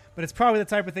doctor, but it's probably the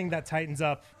type of thing that tightens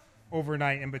up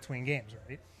overnight in between games,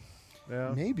 right?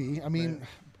 Yeah. Maybe. I mean,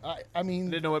 I I mean,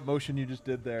 didn't know what motion you just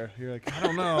did there. You're like, I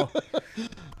don't know.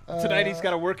 Tonight he's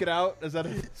got to work it out. Is that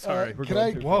sorry? we're can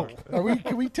going I? too Whoa. far.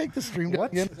 Can we take the stream down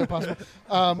What? again? Is that possible?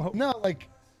 No, like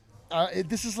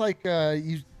this is like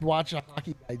you watch a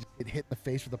hockey guy just get hit in the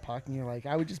face with a puck, and you're like,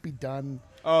 I would just be done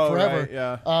forever. Right,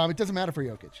 yeah. It doesn't matter for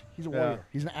Jokic. He's a warrior.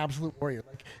 He's an absolute warrior.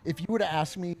 Like if you were to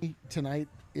ask me tonight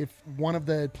if one of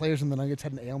the players in the Nuggets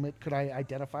had an ailment, could I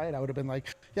identify it? I would have been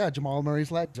like, yeah, Jamal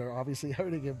Murray's legs are obviously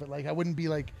hurting him, but like I wouldn't be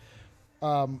like.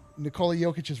 Nikola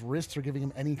Jokic's wrists are giving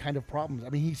him any kind of problems. I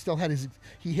mean, he still had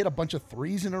he hit a bunch of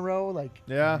threes in a row. Like,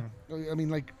 Yeah. I mean,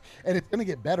 like, and it's gonna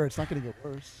get better. It's not gonna get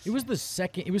worse. it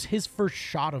was his first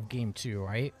shot of game 2,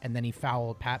 right? And then he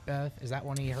fouled Pat Beth. Is that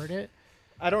when he hurt it?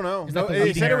 I don't know. Is that the They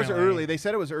leading said it was apparently? early. They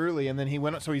said it was early, and then he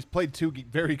went. So he's played 2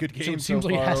 very good games. So it seems so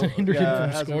like it far. hasn't hindered him from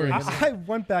hasn't scoring. really- I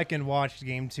went back and watched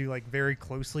game 2 like very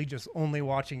closely, just only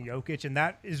watching Jokic, and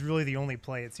that is really the only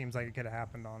play it seems like it could have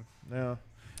happened on. Yeah,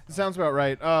 it sounds about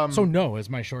right. So no is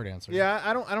my short answer. yeah,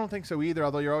 I don't think so either.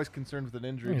 Although you're always concerned with an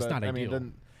injury. It's but, not I mean,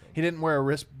 ideal. he didn't wear a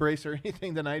wrist brace or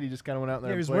anything tonight. He just kind of went out there.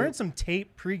 Yeah, he and was played. wearing some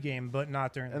tape pregame, but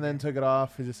not during. and the then game. took it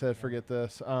off. He just said, "Forget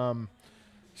this."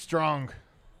 Strong,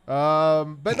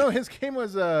 but no, his game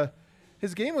was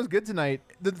good tonight.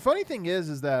 The funny thing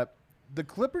is that the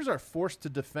Clippers are forced to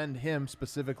defend him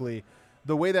specifically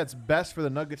the way that's best for the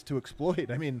Nuggets to exploit.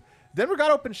 I mean, Denver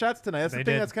got open shots tonight. That's They the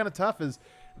thing did. that's kind of tough is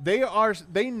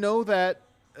they know that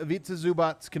Ivica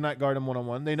Zubac cannot guard him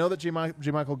one-on-one. They know that J.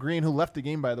 Michael Green, who left the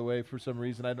game by the way for some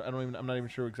reason, I'm not even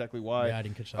sure exactly why. Yeah, I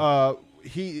didn't catch that.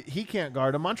 He can't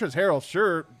guard him. Montrezl Harrell,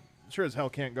 sure, sure as hell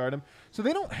can't guard him. So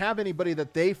they don't have anybody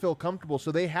that they feel comfortable.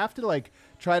 So they have to like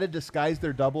try to disguise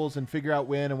their doubles and figure out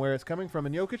when and where it's coming from.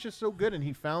 And Jokic is so good, and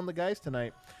he found the guys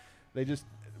tonight. They just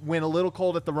went a little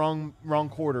cold at the wrong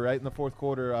quarter, right in the fourth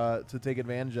quarter, to take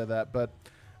advantage of that. But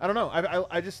I don't know.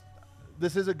 I just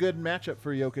this is a good matchup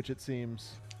for Jokic. It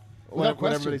seems. When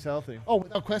everybody's healthy. Oh,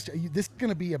 without question. This is going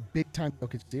to be a big-time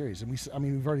Jokic series. And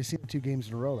we've already seen 2 games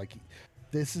in a row. Like,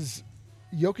 this is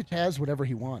 – Jokic has whatever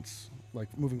he wants,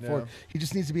 like, moving forward. He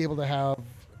just needs to be able to have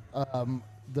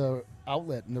the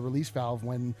outlet and the release valve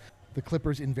when the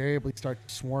Clippers invariably start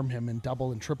to swarm him and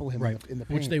double and triple him in the paint.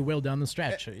 Which they will down the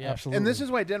stretch. Yeah, absolutely. And this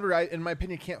is why Denver, in my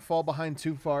opinion, can't fall behind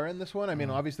too far in this one. I mean,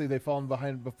 obviously they've fallen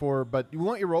behind before, but you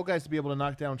want your role guys to be able to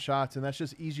knock down shots, and that's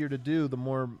just easier to do the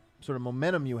more – sort of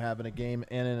momentum you have in a game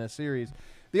and in a series.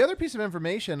 The other piece of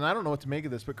information, and I don't know what to make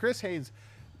of this, but Chris Haynes,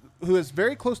 who is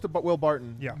very close to Will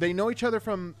Barton, they know each other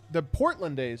from the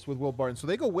Portland days with Will Barton, so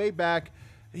they go way back.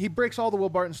 He breaks all the Will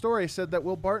Barton stories, said that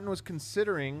Will Barton was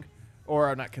considering,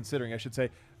 or not considering, I should say,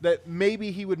 that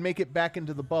maybe he would make it back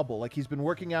into the bubble. Like, he's been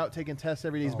working out, taking tests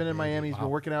every day. He's been in Miami. He's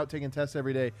been working out, taking tests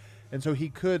every day. And so he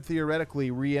could theoretically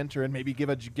re-enter and maybe give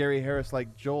a Gary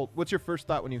Harris-like jolt. What's your first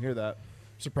thought when you hear that?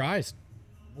 Surprised.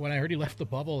 When I heard he left the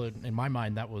bubble, in my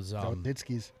mind, that was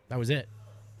Ditsky's. That was it.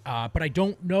 But I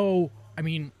don't know. I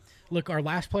mean, look, our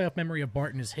last playoff memory of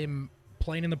Barton is him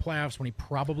playing in the playoffs when he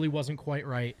probably wasn't quite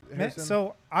right.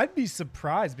 So I'd be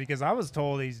surprised because I was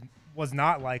told he was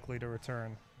not likely to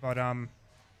return. But I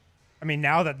mean,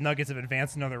 now that Nuggets have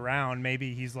advanced another round,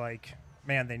 maybe he's like,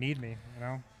 man, they need me. You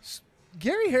know.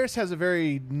 Gary Harris has a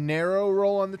very narrow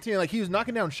role on the team. Like, he was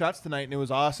knocking down shots tonight, and it was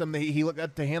awesome. He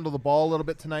got to handle the ball a little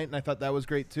bit tonight, and I thought that was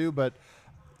great too. But,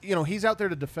 you know, he's out there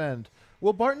to defend.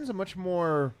 Will Barton's a much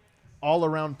more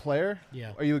all-around player.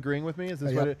 Yeah. Are you agreeing with me? Is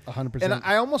this what it? 100%. And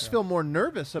I almost feel more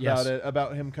nervous about it,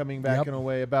 about him coming back in a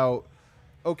way. About,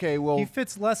 okay, well, he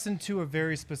fits less into a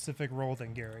very specific role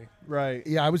than Gary. Right.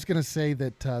 Yeah, I was going to say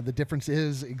that the difference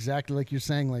is exactly like you're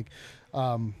saying, like.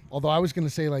 Although I was going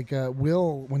to say, like,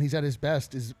 Will, when he's at his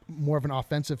best, is more of an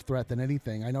offensive threat than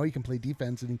anything. I know he can play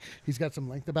defense, and he's got some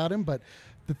length about him, but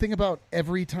the thing about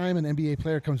every time an NBA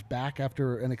player comes back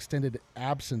after an extended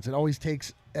absence, it always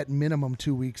takes at minimum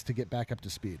 2 weeks to get back up to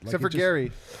speed. Except for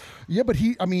Gary. Yeah, but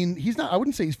he's not. I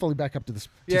wouldn't say he's fully back up to this.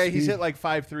 Yeah, he's hit like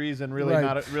 5 threes and really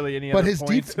not really any other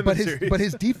points in the series. But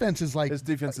his defense is like his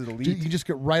defense is elite. You just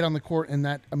get right on the court, and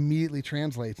that immediately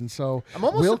translates. And so I'm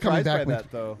almost Will surprised coming back by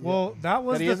that, though. Well, that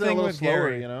was he the is a thing little with slower,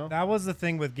 Gary. you know? That was the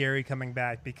thing with Gary coming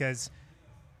back because,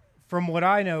 from what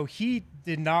I know, he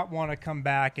did not want to come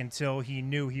back until he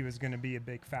knew he was going to be a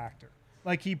big factor.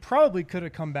 Like, he probably could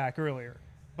have come back earlier,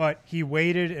 but he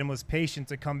waited and was patient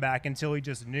to come back until he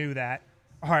just knew that,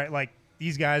 all right, like,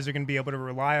 these guys are going to be able to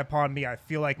rely upon me. I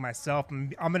feel like myself.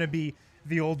 I'm going to be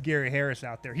the old Gary Harris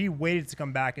out there. He waited to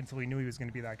come back until he knew he was going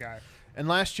to be that guy. And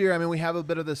last year, I mean, we have a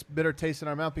bit of this bitter taste in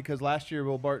our mouth because last year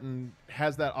Will Barton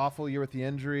has that awful year with the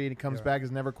injury, and he comes back as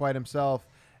never quite himself.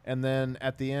 And then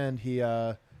at the end, he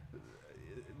had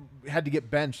to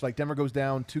get benched. Like, Denver goes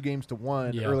down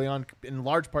 2-1 early on, in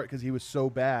large part because he was so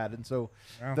bad. And so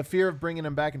the fear of bringing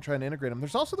him back and trying to integrate him.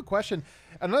 There's also the question,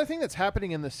 another thing that's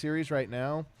happening in this series right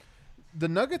now, the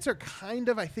Nuggets are kind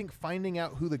of, I think, finding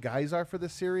out who the guys are for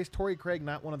this series. Torrey Craig,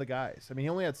 not one of the guys. I mean, he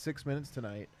only had 6 minutes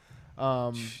tonight.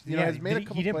 Has made a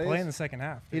couple he didn't plays. play in the second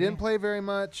half. He didn't play very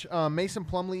much. Mason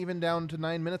Plumlee even down to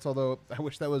 9 minutes, although I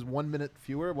wish that was 1 minute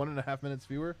fewer, 1.5 minutes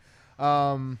fewer.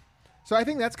 So I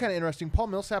think that's kind of interesting. Paul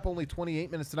Millsap only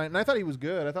 28 minutes tonight, and I thought he was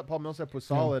good. I thought Paul Millsap was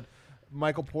solid.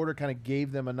 Michael Porter kind of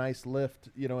gave them a nice lift,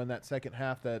 in that second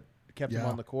half that kept him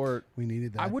on the court. We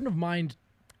needed that. I wouldn't have minded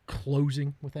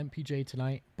closing with MPJ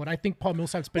tonight, but I think Paul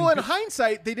Millsap's been in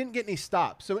hindsight, they didn't get any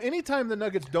stops. So anytime the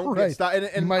Nuggets don't get stopped,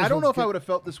 and I don't know if I would have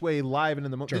felt this way live and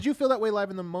in the moment. Did you feel that way live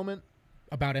in the moment?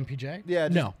 About MPJ? Yeah.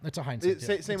 No, that's a hindsight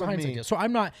deal. Same with me. Deal. So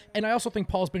I'm not, and I also think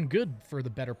Paul's been good for the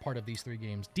better part of these 3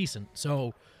 games. Decent.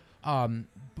 So,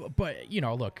 but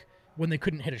look, when they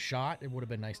couldn't hit a shot, it would have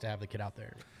been nice to have the kid out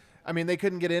there. I mean, they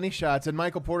couldn't get any shots, and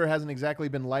Michael Porter hasn't exactly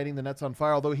been lighting the nets on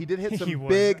fire, although he did hit some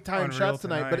big-time shots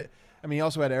tonight. But he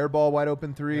also had air ball wide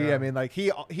open 3. Yeah. I mean, like, he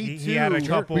had a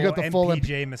couple we got the full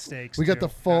MPJ mistakes. We got the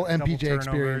full MPJ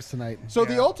experience tonight. So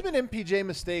the ultimate MPJ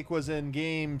mistake was in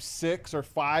Game 6 or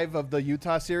 5 of the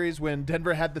Utah series when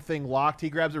Denver had the thing locked.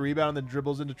 He grabs a rebound and then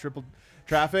dribbles into triple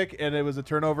traffic, and it was a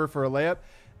turnover for a layup.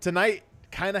 Tonight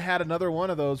kind of had another one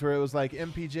of those where it was like,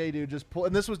 MPJ, dude, just pull.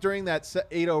 And this was during that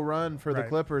 8-0 run for the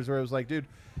Clippers where it was like, dude,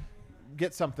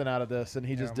 get something out of this, and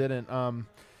he just didn't.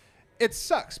 It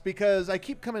sucks because I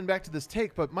keep coming back to this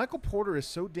take, but Michael Porter is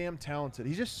so damn talented.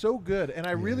 He's just so good, and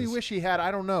I really wish he had,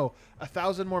 I don't know,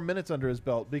 1,000 more minutes under his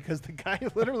belt because the guy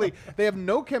literally, they have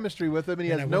no chemistry with him, and he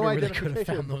has no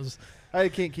identification. I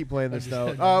can't keep playing this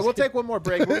though. We'll take one more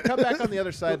break. We'll come back on the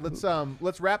other side.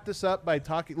 Let's wrap this up by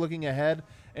looking ahead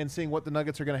and seeing what the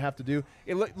Nuggets are going to have to do.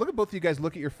 And look at both of you guys.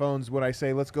 Look at your phones when I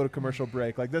say let's go to commercial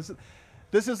break. Like this.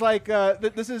 This is like I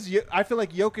feel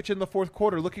like Jokic in the fourth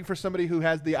quarter looking for somebody who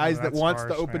has the eyes that wants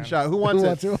the open shot. Who wants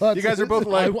it? You guys are both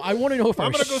like, I want to know if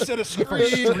I'm going to go set a screen.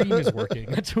 Our stream is working.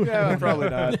 That's what probably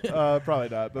not. Probably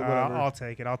not. But whatever. I'll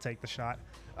take it. I'll take the shot.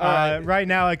 Right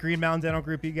now at Green Mountain Dental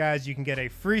Group, you guys, you can get a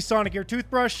free Sonic Air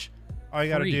toothbrush. All you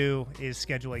got to do is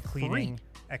schedule a cleaning,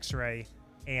 X-ray,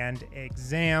 and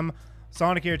exam.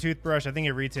 Sonic Air toothbrush, I think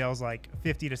it retails like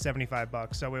 $50 to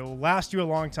 $75, so it will last you a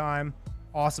long time.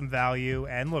 Awesome value.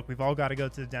 And look, we've all got to go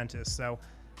to the dentist. So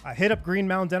hit up Green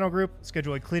Mountain Dental Group,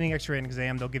 schedule a cleaning, X-ray, and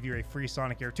exam. They'll give you a free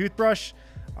Sonic Air toothbrush.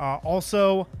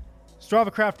 Also,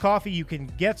 Strava Craft Coffee. You can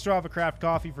get Strava Craft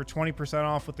Coffee for 20%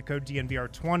 off with the code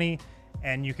DNVR20.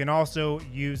 And you can also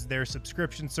use their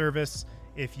subscription service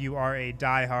if you are a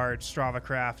diehard Strava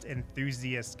Craft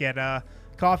enthusiast. Get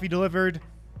coffee delivered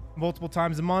multiple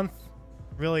times a month,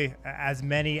 really as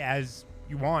many as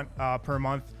you want per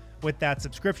month. With that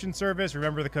subscription service,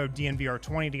 remember the code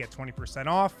DNVR20 to get 20%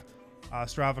 off.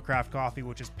 Strava Craft Coffee,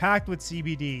 which is packed with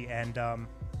CBD and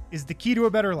is the key to a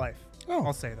better life. Oh.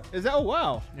 I'll say that. Is that? Oh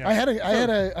wow! Yeah. I had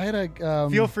a.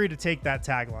 Feel free to take that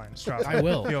tagline, Strava. I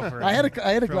will. Feel free. I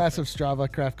had a glass of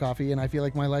Strava Craft Coffee, and I feel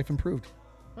like my life improved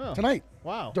tonight.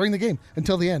 Wow! During the game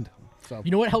until the end. So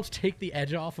you know what helps take the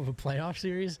edge off of a playoff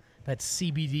series? That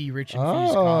CBD rich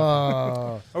infused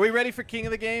coffee. Are we ready for king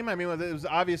of the game? I mean, it was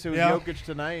obvious it was Jokic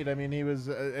tonight. I mean,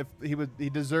 he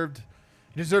deserved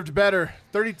better.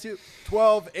 32,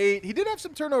 12, 8. He did have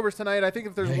some turnovers tonight. I think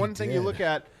if there's one thing you look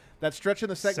at, that stretch in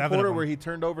the second quarter where he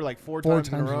turned over like four times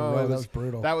in a row. That was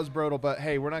brutal. That was brutal. But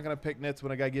hey, we're not going to pick nits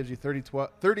when a guy gives you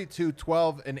 32,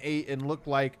 12, and 8 and looked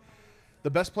like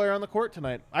the best player on the court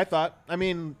tonight. I thought. I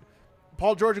mean,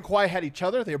 Paul George and Kawhi had each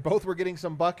other. They both were getting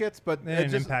some buckets, but it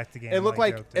didn't impact the game. It looked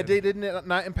like they didn't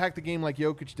not impact the game like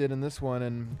Jokic did in this one.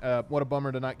 And what a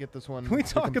bummer to not get this one. Can we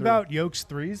talk about Jokic's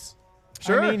threes?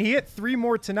 Sure. I mean, he hit 3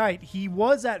 more tonight. He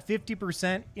was at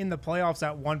 50% in the playoffs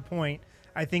at one point.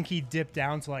 I think he dipped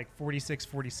down to like 46,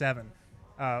 47.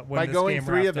 By going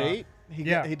 3 of 8, he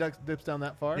dips down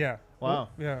that far? Yeah. Wow.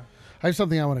 Yeah. I have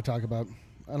something I want to talk about.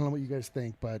 I don't know what you guys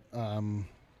think, but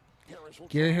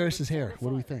Gary Harris's hair.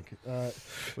 What do we think?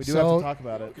 We do have to talk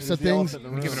about it. So things.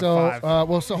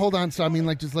 So hold on. So I mean,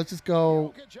 like, let's just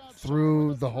go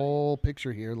through the whole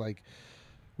picture here. Like,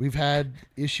 we've had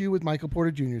issue with Michael Porter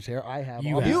Jr.'s hair. I have.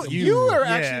 You are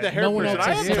actually the hair person.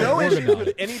 I have no issue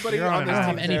with anybody on this team's hair. I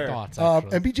don't have any thoughts.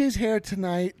 MPJ's hair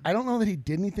tonight, I don't know that he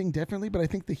did anything differently, but I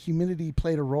think the humidity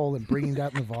played a role in bringing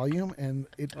down the volume. And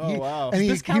wow. And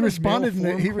he responded.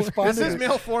 This is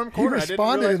male form corner. He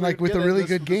responded with a really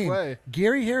good game.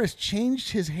 Gary Harris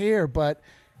changed his hair, but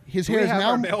his hair is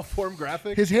now male form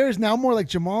graphic. His hair is now more like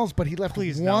Jamal's, but he left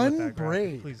one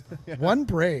braid. One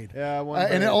braid. Yeah, one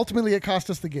braid. And ultimately it cost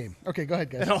us the game. Okay, go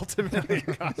ahead, guys. And ultimately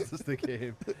it cost us the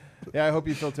game. Yeah, I hope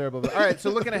you feel terrible. All right,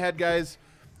 so looking ahead, guys.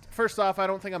 First off, I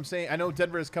don't think I'm saying – I know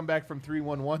Denver has come back from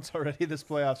 3-1 once already this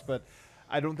playoffs, but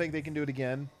I don't think they can do it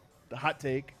again. The hot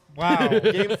take. Wow.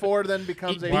 Game 4 then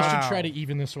becomes They should try to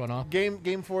even this one off.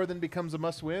 Game 4 then becomes a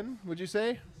must-win, would you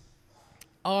say?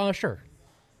 Sure.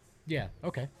 Yeah,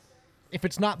 okay. If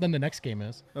it's not, then the next game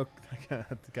is. Oh, God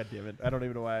damn it. I don't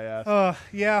even know why I asked.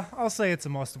 Yeah, I'll say it's a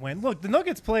must-win. Look, the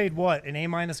Nuggets played, an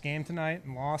A- game tonight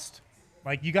and lost?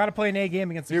 Like, you got to play an A game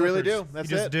against the Clippers. You really do.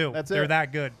 That's you just do. They're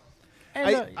that good.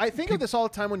 I think of this all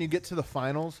the time when you get to the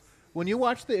finals. When you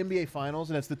watch the NBA finals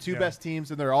and it's the two best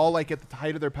teams and they're all like at the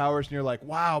height of their powers and you're like,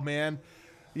 wow, man,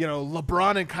 you know,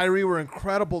 LeBron and Kyrie were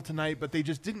incredible tonight, but they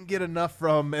just didn't get enough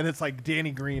from, and it's like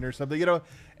Danny Green or something, you know,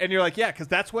 and you're like, yeah, because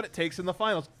that's what it takes in the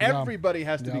finals. Everybody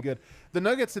has to be good. The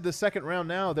Nuggets in the second round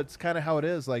now, that's kind of how it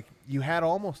is. Like, you had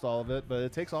almost all of it, but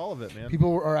it takes all of it, man.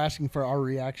 People are asking for our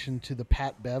reaction to the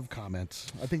Pat Bev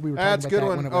comments. I think we were talking that's about good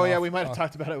that one. Yeah, we might have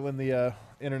talked about it when the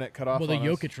internet cut off. Well, the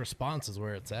Jokic response is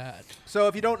where it's at. So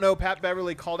if you don't know, Pat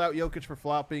Beverly called out Jokic for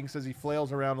flopping, says he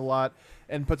flails around a lot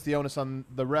and puts the onus on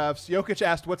the refs. Jokic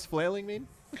asked, what's flailing mean?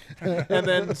 And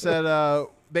then said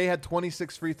they had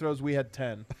 26 free throws, we had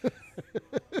 10.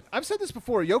 I've said this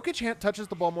before. Jokic touches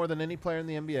the ball more than any player in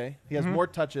the NBA. He has more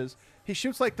touches. He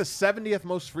shoots like the 70th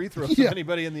most free throws of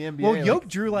anybody in the NBA. Well, Jokic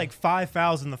drew like 5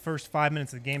 fouls in the first 5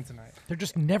 minutes of the game tonight. They're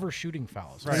just never shooting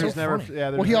fouls. Right. So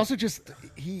he also just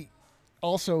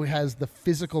also has the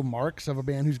physical marks of a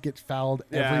man who gets fouled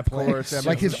every play. Course.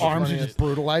 Like his arms are just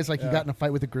brutalized, like he got in a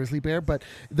fight with a grizzly bear. But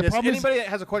the problem anybody that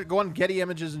has a question, go on Getty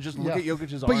Images and just look at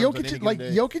Jokic's arms. But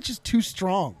Jokic is too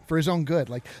strong for his own good.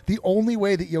 Like the only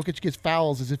way that Jokic gets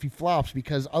fouls is if he flops,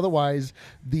 because otherwise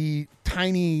the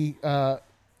tiny, I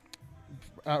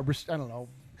don't know,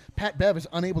 Pat Bev is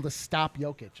unable to stop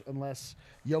Jokic unless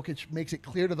Jokic makes it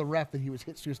clear to the ref that he was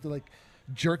hit, so he has to like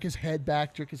jerk his head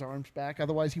back, jerk his arms back.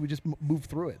 Otherwise, he would just move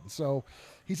through it. So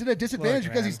he's at a disadvantage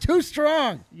because he's too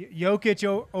strong.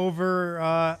 Jokic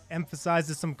over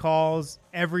emphasizes some calls.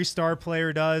 Every star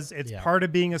player does. It's part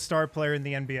of being a star player in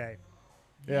the NBA.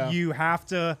 Yeah. You have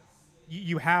to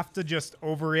just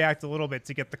overreact a little bit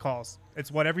to get the calls.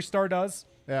 It's what every star does.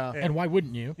 Yeah. And why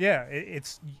wouldn't you? Yeah.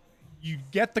 You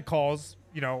get the calls,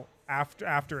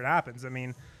 after it happens. I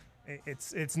mean,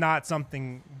 it's not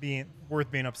something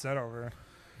worth being upset over.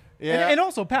 Yeah, and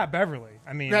also Pat Beverly.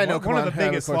 I mean, one of the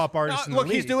biggest flop artists in the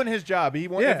league. He's doing his job.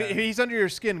 If he's under your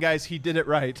skin, guys, he did it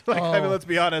right. Let's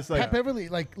be honest. Pat Beverly,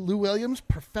 like Lou Williams,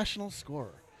 professional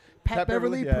scorer. Pat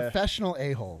Beverly, professional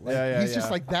a-hole. He's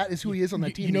just like, that is who he is on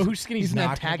that team. You know who's Skinny's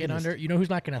not going to get under? You know who's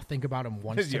not going to think about him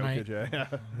once tonight?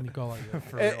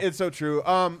 It's so true.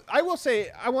 I will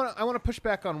say, I want to push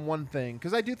back on one thing,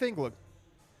 because I do think, look,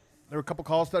 there were a couple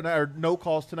calls tonight, or no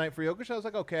calls tonight for Jokic. I was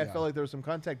like, okay, I felt like there was some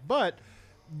contact. But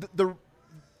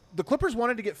the Clippers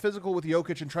wanted to get physical with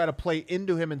Jokic and try to play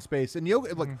into him in space. And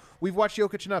look, we've watched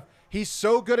Jokic enough. He's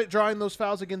so good at drawing those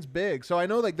fouls against big. So I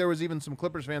know like there was even some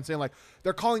Clippers fans saying like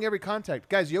they're calling every contact.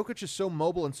 Guys, Jokic is so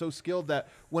mobile and so skilled that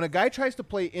when a guy tries to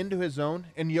play into his zone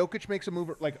and Jokic makes a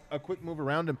move, like a quick move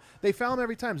around him, they foul him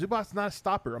every time. Zubac's not a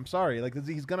stopper. I'm sorry. Like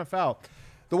he's going to foul.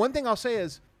 The one thing I'll say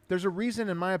is there's a reason,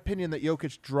 in my opinion, that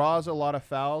Jokic draws a lot of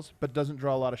fouls but doesn't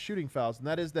draw a lot of shooting fouls, and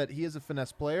that is that he is a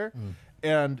finesse player,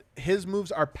 and his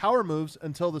moves are power moves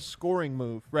until the scoring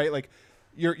move, right? Like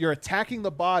you're attacking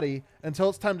the body until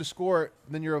it's time to score,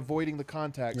 then you're avoiding the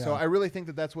contact. Yeah. So I really think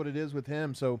that that's what it is with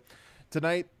him. So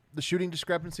tonight, the shooting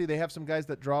discrepancy, they have some guys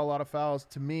that draw a lot of fouls.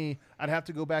 To me, I'd have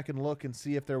to go back and look and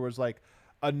see if there was like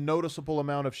a noticeable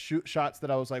amount of shots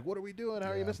that I was like, what are we doing?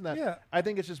 How are you missing that? Yeah. I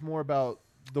think it's just more about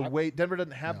the way Denver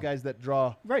doesn't have guys that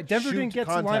draw. Right. Denver didn't get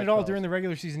to line at all during the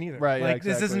regular season either. Right. Like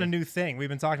this isn't a new thing. We've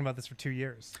been talking about this for 2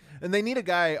 years. And they need a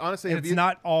guy, honestly. And it's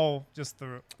not all just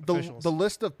the officials. The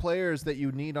list of players that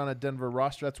you need on a Denver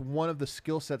roster, that's one of the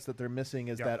skill sets that they're missing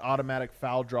is that automatic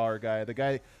foul drawer guy. The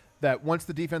guy that once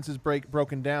the defense is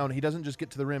broken down, he doesn't just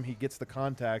get to the rim, he gets the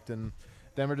contact. And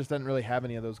Denver just doesn't really have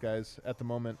any of those guys at the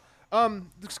moment.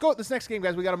 Let's go with this next game,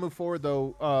 guys. We got to move forward,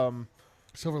 though.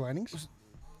 Silver linings?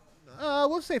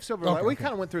 We'll save silver linings. We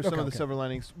kind of went through some of the silver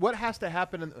linings. What has to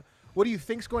happen? What do you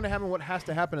think's going to happen? What has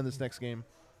to happen in this next game?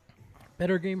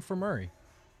 Better game for Murray.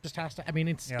 Just has to. I mean,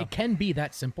 it can be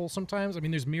that simple sometimes. I mean,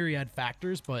 there's myriad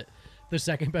factors, but the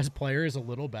second best player is a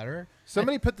little better.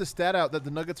 Somebody put the stat out that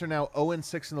the Nuggets are now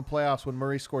 0-6 in the playoffs when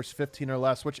Murray scores 15 or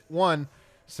less, which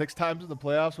 6 times in the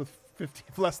playoffs with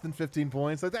less than 15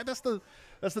 points. Like that's the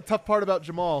tough part about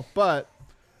Jamal, but.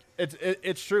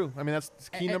 It's true. I mean, that's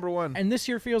key number one. And this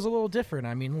year feels a little different.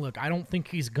 I mean, look, I don't think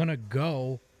he's going to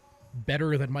go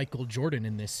better than Michael Jordan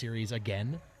in this series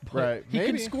again. Right. He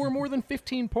can score more than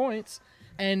 15 points.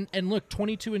 And look,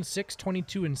 22-6,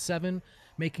 22-7,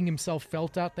 making himself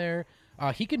felt out there.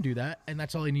 He can do that, and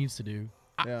that's all he needs to do.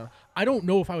 I don't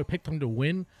know if I would pick them to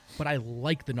win, but I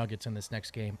like the Nuggets in this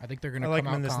next game. I think they're going to come out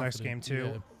confident. I like them in this next game,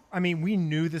 too. Yeah. I mean, we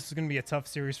knew this was going to be a tough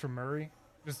series for Murray.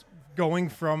 Just going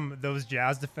from those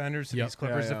Jazz defenders to these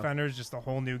Clippers defenders, just a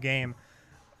whole new game.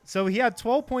 So he had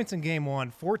 12 points in game 1,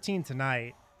 14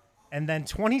 tonight, and then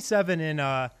 27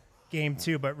 in game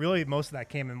 2, but really most of that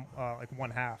came in like one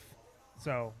half.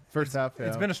 So first half,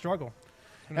 it's been a struggle.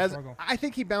 I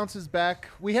think he bounces back.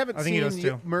 We haven't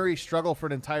seen Murray struggle for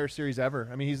an entire series ever.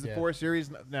 I mean, he's the 4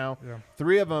 series now. Yeah.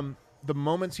 3 of them, the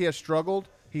moments he has struggled,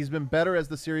 he's been better as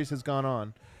the series has gone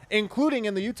on. Including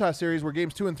in the Utah series where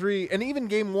games 2 and 3, and even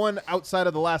game 1 outside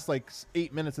of the last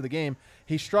 8 minutes of the game,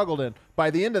 he struggled in. By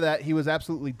the end of that, he was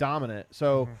absolutely dominant.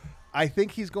 So I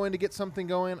think he's going to get something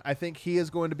going. I think he is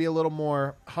going to be a little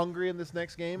more hungry in this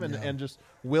next game and just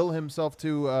will himself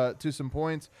to some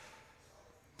points.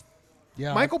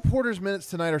 Yeah, Michael Porter's minutes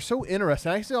tonight are so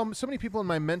interesting. I see so many people in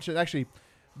my mention, actually,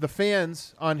 the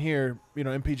fans on here,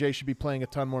 MPJ should be playing a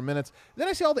ton more minutes. Then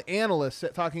I see all the analysts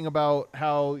talking about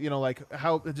how,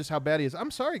 how bad he is. I'm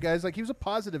sorry, guys. Like, he was a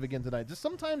positive again tonight. Just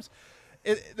sometimes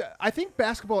I think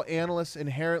basketball analysts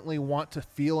inherently want to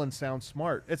feel and sound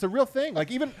smart. It's a real thing. Like,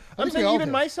 even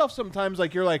myself sometimes,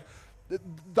 like, you're like,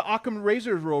 the Occam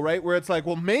razors rule, right? Where it's like,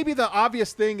 well, maybe the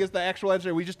obvious thing is the actual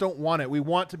answer. We just don't want it. We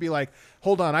want to be like,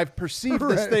 hold on, I've perceived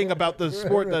this thing about the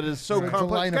sport that is so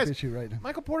complex. Guys, issue, right?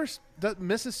 Michael Porter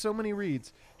misses so many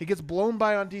reads. He gets blown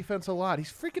by on defense a lot.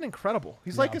 He's freaking incredible.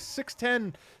 He's like a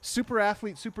 6'10" super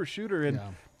athlete, super shooter, and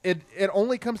it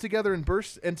only comes together in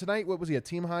bursts. And tonight, what was he, a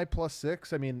team high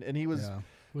 +6? I mean, and he was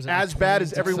as bad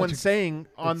as everyone's saying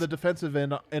on the defensive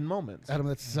end in moments. Adam,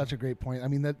 that's such a great point. I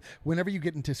mean, that whenever you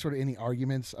get into sort of any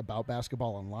arguments about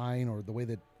basketball online or the way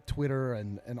that Twitter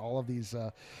and all of these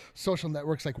social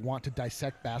networks like want to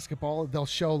dissect basketball, they'll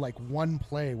show like one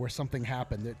play where something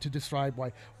happened to describe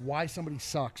why somebody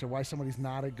sucks or why somebody's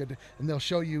not a good, and they'll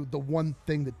show you the one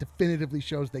thing that definitively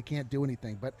shows they can't do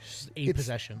anything. But a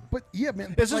possession. But yeah,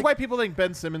 man, this is why people think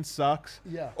Ben Simmons sucks.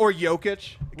 Yeah. Or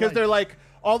Jokic, because they're like,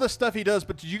 all the stuff he does,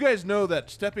 but did you guys know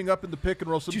that stepping up in the pick and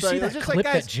roll sometimes? Did you see that clip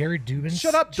that Jared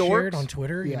Dubin shared on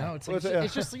Twitter? Yeah. You know,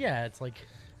 it's just it's like.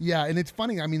 Yeah, and it's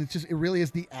funny. I mean, it really is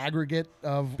the aggregate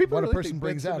of people what really a person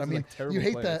brings out. I mean, like you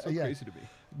hate that. So crazy to me.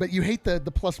 But you hate the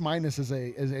plus minus as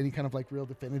any kind of like real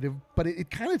definitive. But it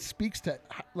kind of speaks to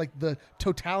like the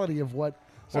totality of what.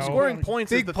 Well, scoring points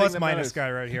big is the plus thing minus guy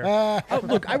right here.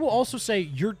 Look, I will also say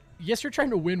you're trying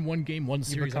to win one game, one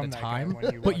series at a time,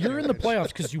 but you're in the playoffs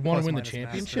because you want to win the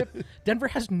championship. Denver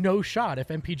has no shot if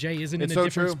MPJ isn't in a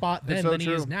different spot then than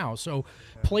he is now. So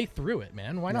play through it,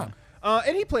 man. Why not?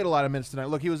 And he played a lot of minutes tonight.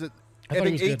 Look, he was at I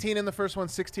think 18 good. in the first one,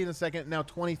 16 in the second, now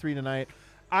 23 tonight.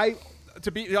 To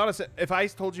be honest, if I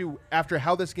told you after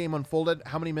how this game unfolded,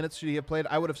 how many minutes should he have played,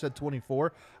 I would have said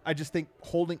 24. I just think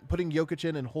putting Jokic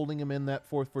in and holding him in that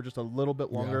fourth for just a little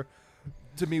bit longer,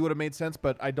 to me would have made sense.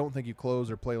 But I don't think you close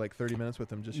or play like 30 minutes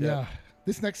with him just yet. Yeah.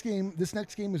 This next game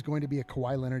is going to be a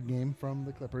Kawhi Leonard game from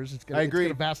the Clippers. It's going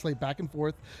to vacillate back and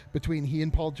forth between he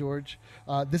and Paul George.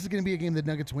 This is going to be a game the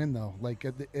Nuggets win, though. Like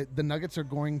the Nuggets are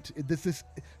going to. This is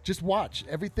just watch.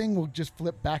 Everything will just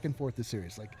flip back and forth this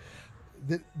series. Like.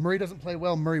 Murray doesn't play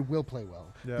well. Murray will play well.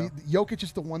 Yeah. Jokic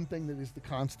is the one thing that is the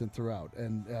constant throughout,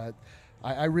 and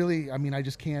I really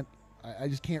can't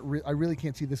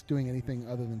see this doing anything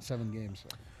other than 7 games.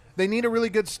 So. They need a really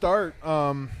good start.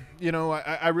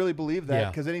 I really believe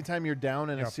that because anytime you're down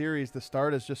in a series, the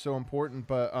start is just so important.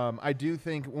 But I do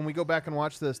think when we go back and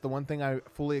watch this, the one thing I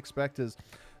fully expect is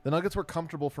the Nuggets were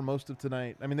comfortable for most of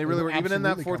tonight. I mean, they really were. Even in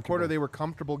that fourth quarter, they were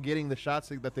comfortable getting the shots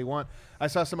that they want. I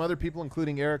saw some other people,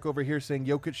 including Eric over here, saying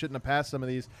Jokic shouldn't have passed some of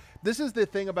these. This is the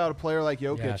thing about a player like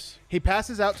Jokic. Yes. He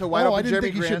passes out to wide open Jeremy Grant. I didn't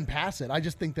think he shouldn't pass it. I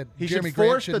just think that Jeremy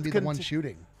Grant shouldn't be the one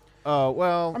shooting.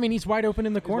 Well, I mean, he's wide open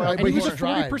in the corner, and he was a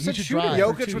 40% shooter.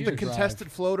 Jokic with the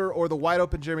contested floater or the wide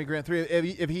open Jeremy Grant 3.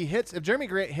 If Jeremy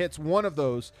Grant hits one of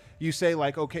those, you say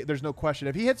like, okay, there's no question.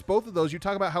 If he hits both of those, you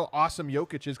talk about how awesome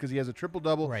Jokic is because he has a triple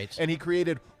double, right? And he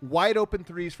created wide open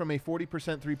threes from a 40%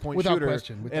 3-point without shooter.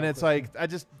 Question. And it's like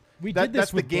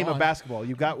that's the game of basketball.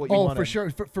 You got what you wanted. For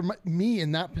sure. For me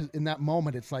in that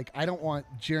moment, it's like I don't want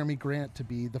Jeremy Grant to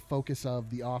be the focus of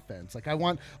the offense. Like I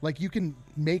want you can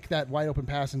make that wide open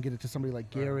pass and get it to somebody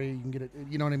like Gary. You can get it.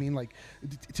 You know what I mean? Like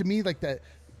to me, like that.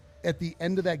 At the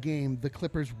end of that game, the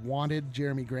Clippers wanted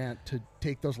Jeremy Grant to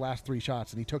take those last 3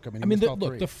 shots, and he took them. And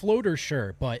the floater,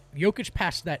 sure, but Jokic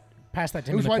passed that to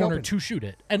him in the corner to shoot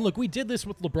it. And look, we did this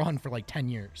with LeBron for like 10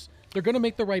 years. They're going to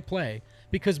make the right play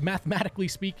because mathematically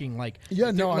speaking,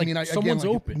 someone's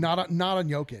open. Not on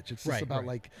Jokic. It's just about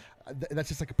that's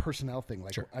just like a personnel thing.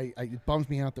 Like it bums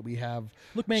me out that we have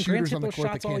shooters hit on the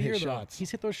court that can't hit shots.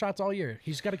 He's hit those shots all year.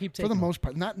 He's got to keep taking for the most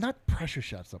part. Not pressure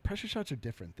shots though. Pressure shots are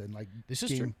different than like this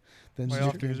is true.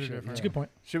 That's a good point.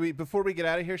 Should we before we get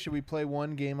out of here? Should we play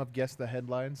one game of guess the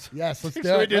headlines? Yes, let's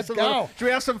do it. Let's go. Should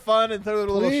we have some fun and throw a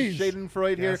little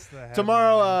Schadenfreude here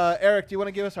tomorrow? Eric, do you want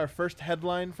to give us our first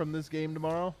headline from this game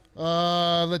tomorrow?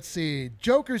 Let's see.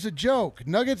 Joker's a joke.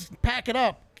 Nuggets pack it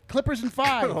up. Clippers in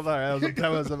 5. Hold on,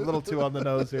 that was a little too on the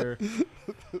nose here.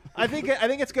 I think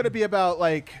it's going to be about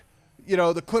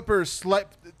the Clippers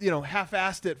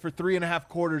half-assed it for 3.5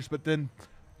 quarters, but then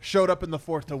showed up in the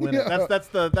fourth to win it. That's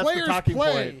the talking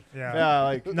point.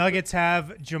 Yeah, Nuggets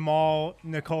have Jamal,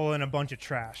 Nikola, and a bunch of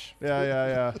trash.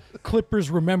 Yeah. Clippers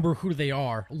remember who they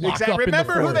are.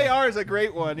 Remember who they are is a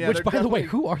great one. Yeah. Which, by the way,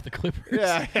 who are the Clippers?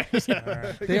 Yeah.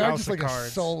 They are just like a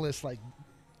soulless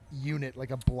unit,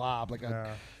 like a blob, like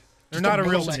a. They're not a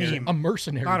real team. A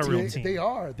mercenary. Not a real team. They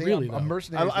are. They really are a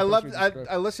mercenary.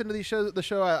 I listen to the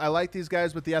show. I like these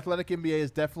guys, but the Athletic NBA is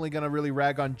definitely going to really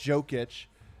rag on Jokic.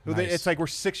 Nice. It's like we're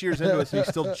 6 years into it, so he's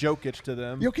still Jokic to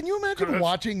them. Can you imagine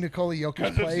watching Nikola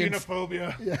Jokic play?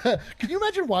 Xenophobia. Yeah. Can you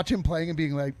imagine watching him playing and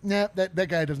being like, nah, that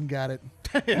guy doesn't got it.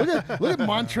 Look at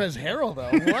Montrezl Harrell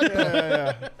though. What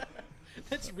the?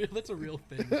 That's real. That's a real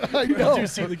thing. I know. Do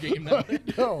see the game now.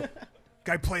 No.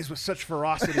 Guy plays with such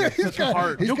ferocity, such a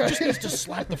heart. Yoke just needs to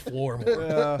slap the floor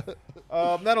more.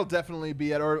 That'll definitely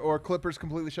be it. Or Clippers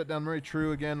completely shut down Murray.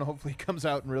 True again. Hopefully he comes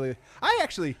out and really.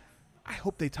 I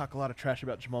hope they talk a lot of trash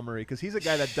about Jamal Murray because he's a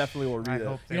guy that definitely will read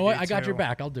it. You know what? I got your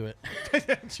back. I'll do it.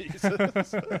 Jesus.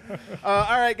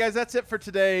 All right, guys, that's it for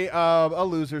today. A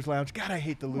Losers Lounge. God, I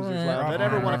hate the Losers Lounge. I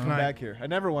never want to come back here. I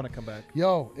never want to come back.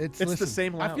 Yo, it's listen, the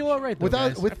same lounge. I feel all right, though,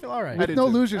 guys. I feel all right. With no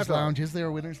Losers Lounge, is there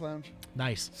a Winners Lounge?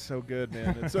 Nice. So good,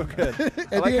 man. It's so good.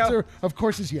 And the answer, of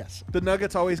course, is yes. The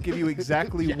Nuggets always give you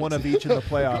exactly one of each in the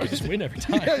playoffs. You just win every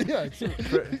time. Yeah.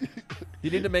 You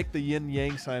need to make the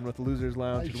yin-yang sign with Losers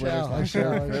Lounge and Winners I Lounge.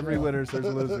 shall. For every winners, there's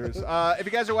losers. If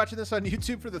you guys are watching this on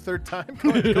YouTube for the third time,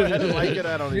 go ahead and like it.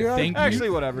 I don't even.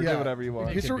 Actually, whatever. Do whatever you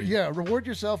want. Reward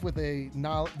yourself with the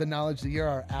knowledge that you're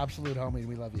our absolute homie and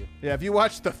we love you. Yeah, if you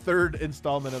watch the third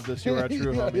installment of this, you're our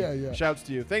true homie. Yeah. Shouts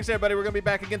to you. Thanks, everybody. We're going to be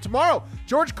back again tomorrow.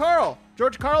 George Carl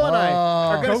and I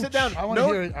are going to sit down. I want to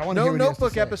hear it. No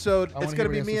Notebook episode. It's going to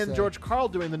be me and George Carl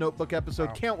doing the Notebook episode.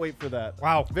 Wow. Can't wait for that.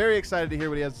 Wow. Very excited to hear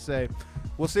what he has to say.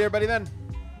 We'll see everybody then.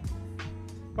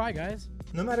 Bye, guys.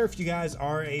 No matter if you guys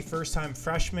are a first-time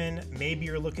freshman, maybe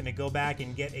you're looking to go back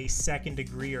and get a second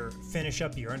degree or finish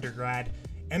up your undergrad,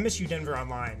 MSU Denver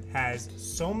Online has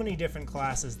so many different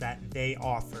classes that they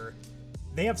offer.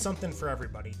 They have something for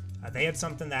everybody. They had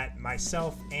something that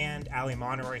myself and Ali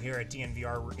Monroy here at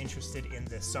DNVR were interested in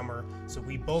this summer. So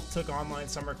we both took online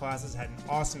summer classes, had an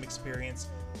awesome experience,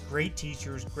 great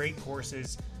teachers, great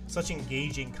courses, such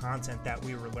engaging content that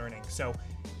we were learning. So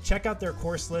check out their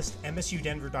course list,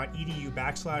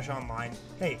 msudenver.edu/online.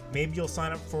 Hey, maybe you'll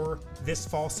sign up for this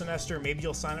fall semester. Maybe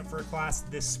you'll sign up for a class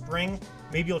this spring.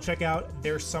 Maybe you'll check out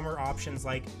their summer options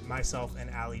like myself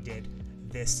and Ali did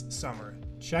this summer.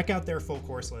 Check out their full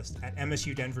course list at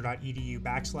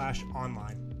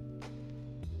msudenver.edu/online.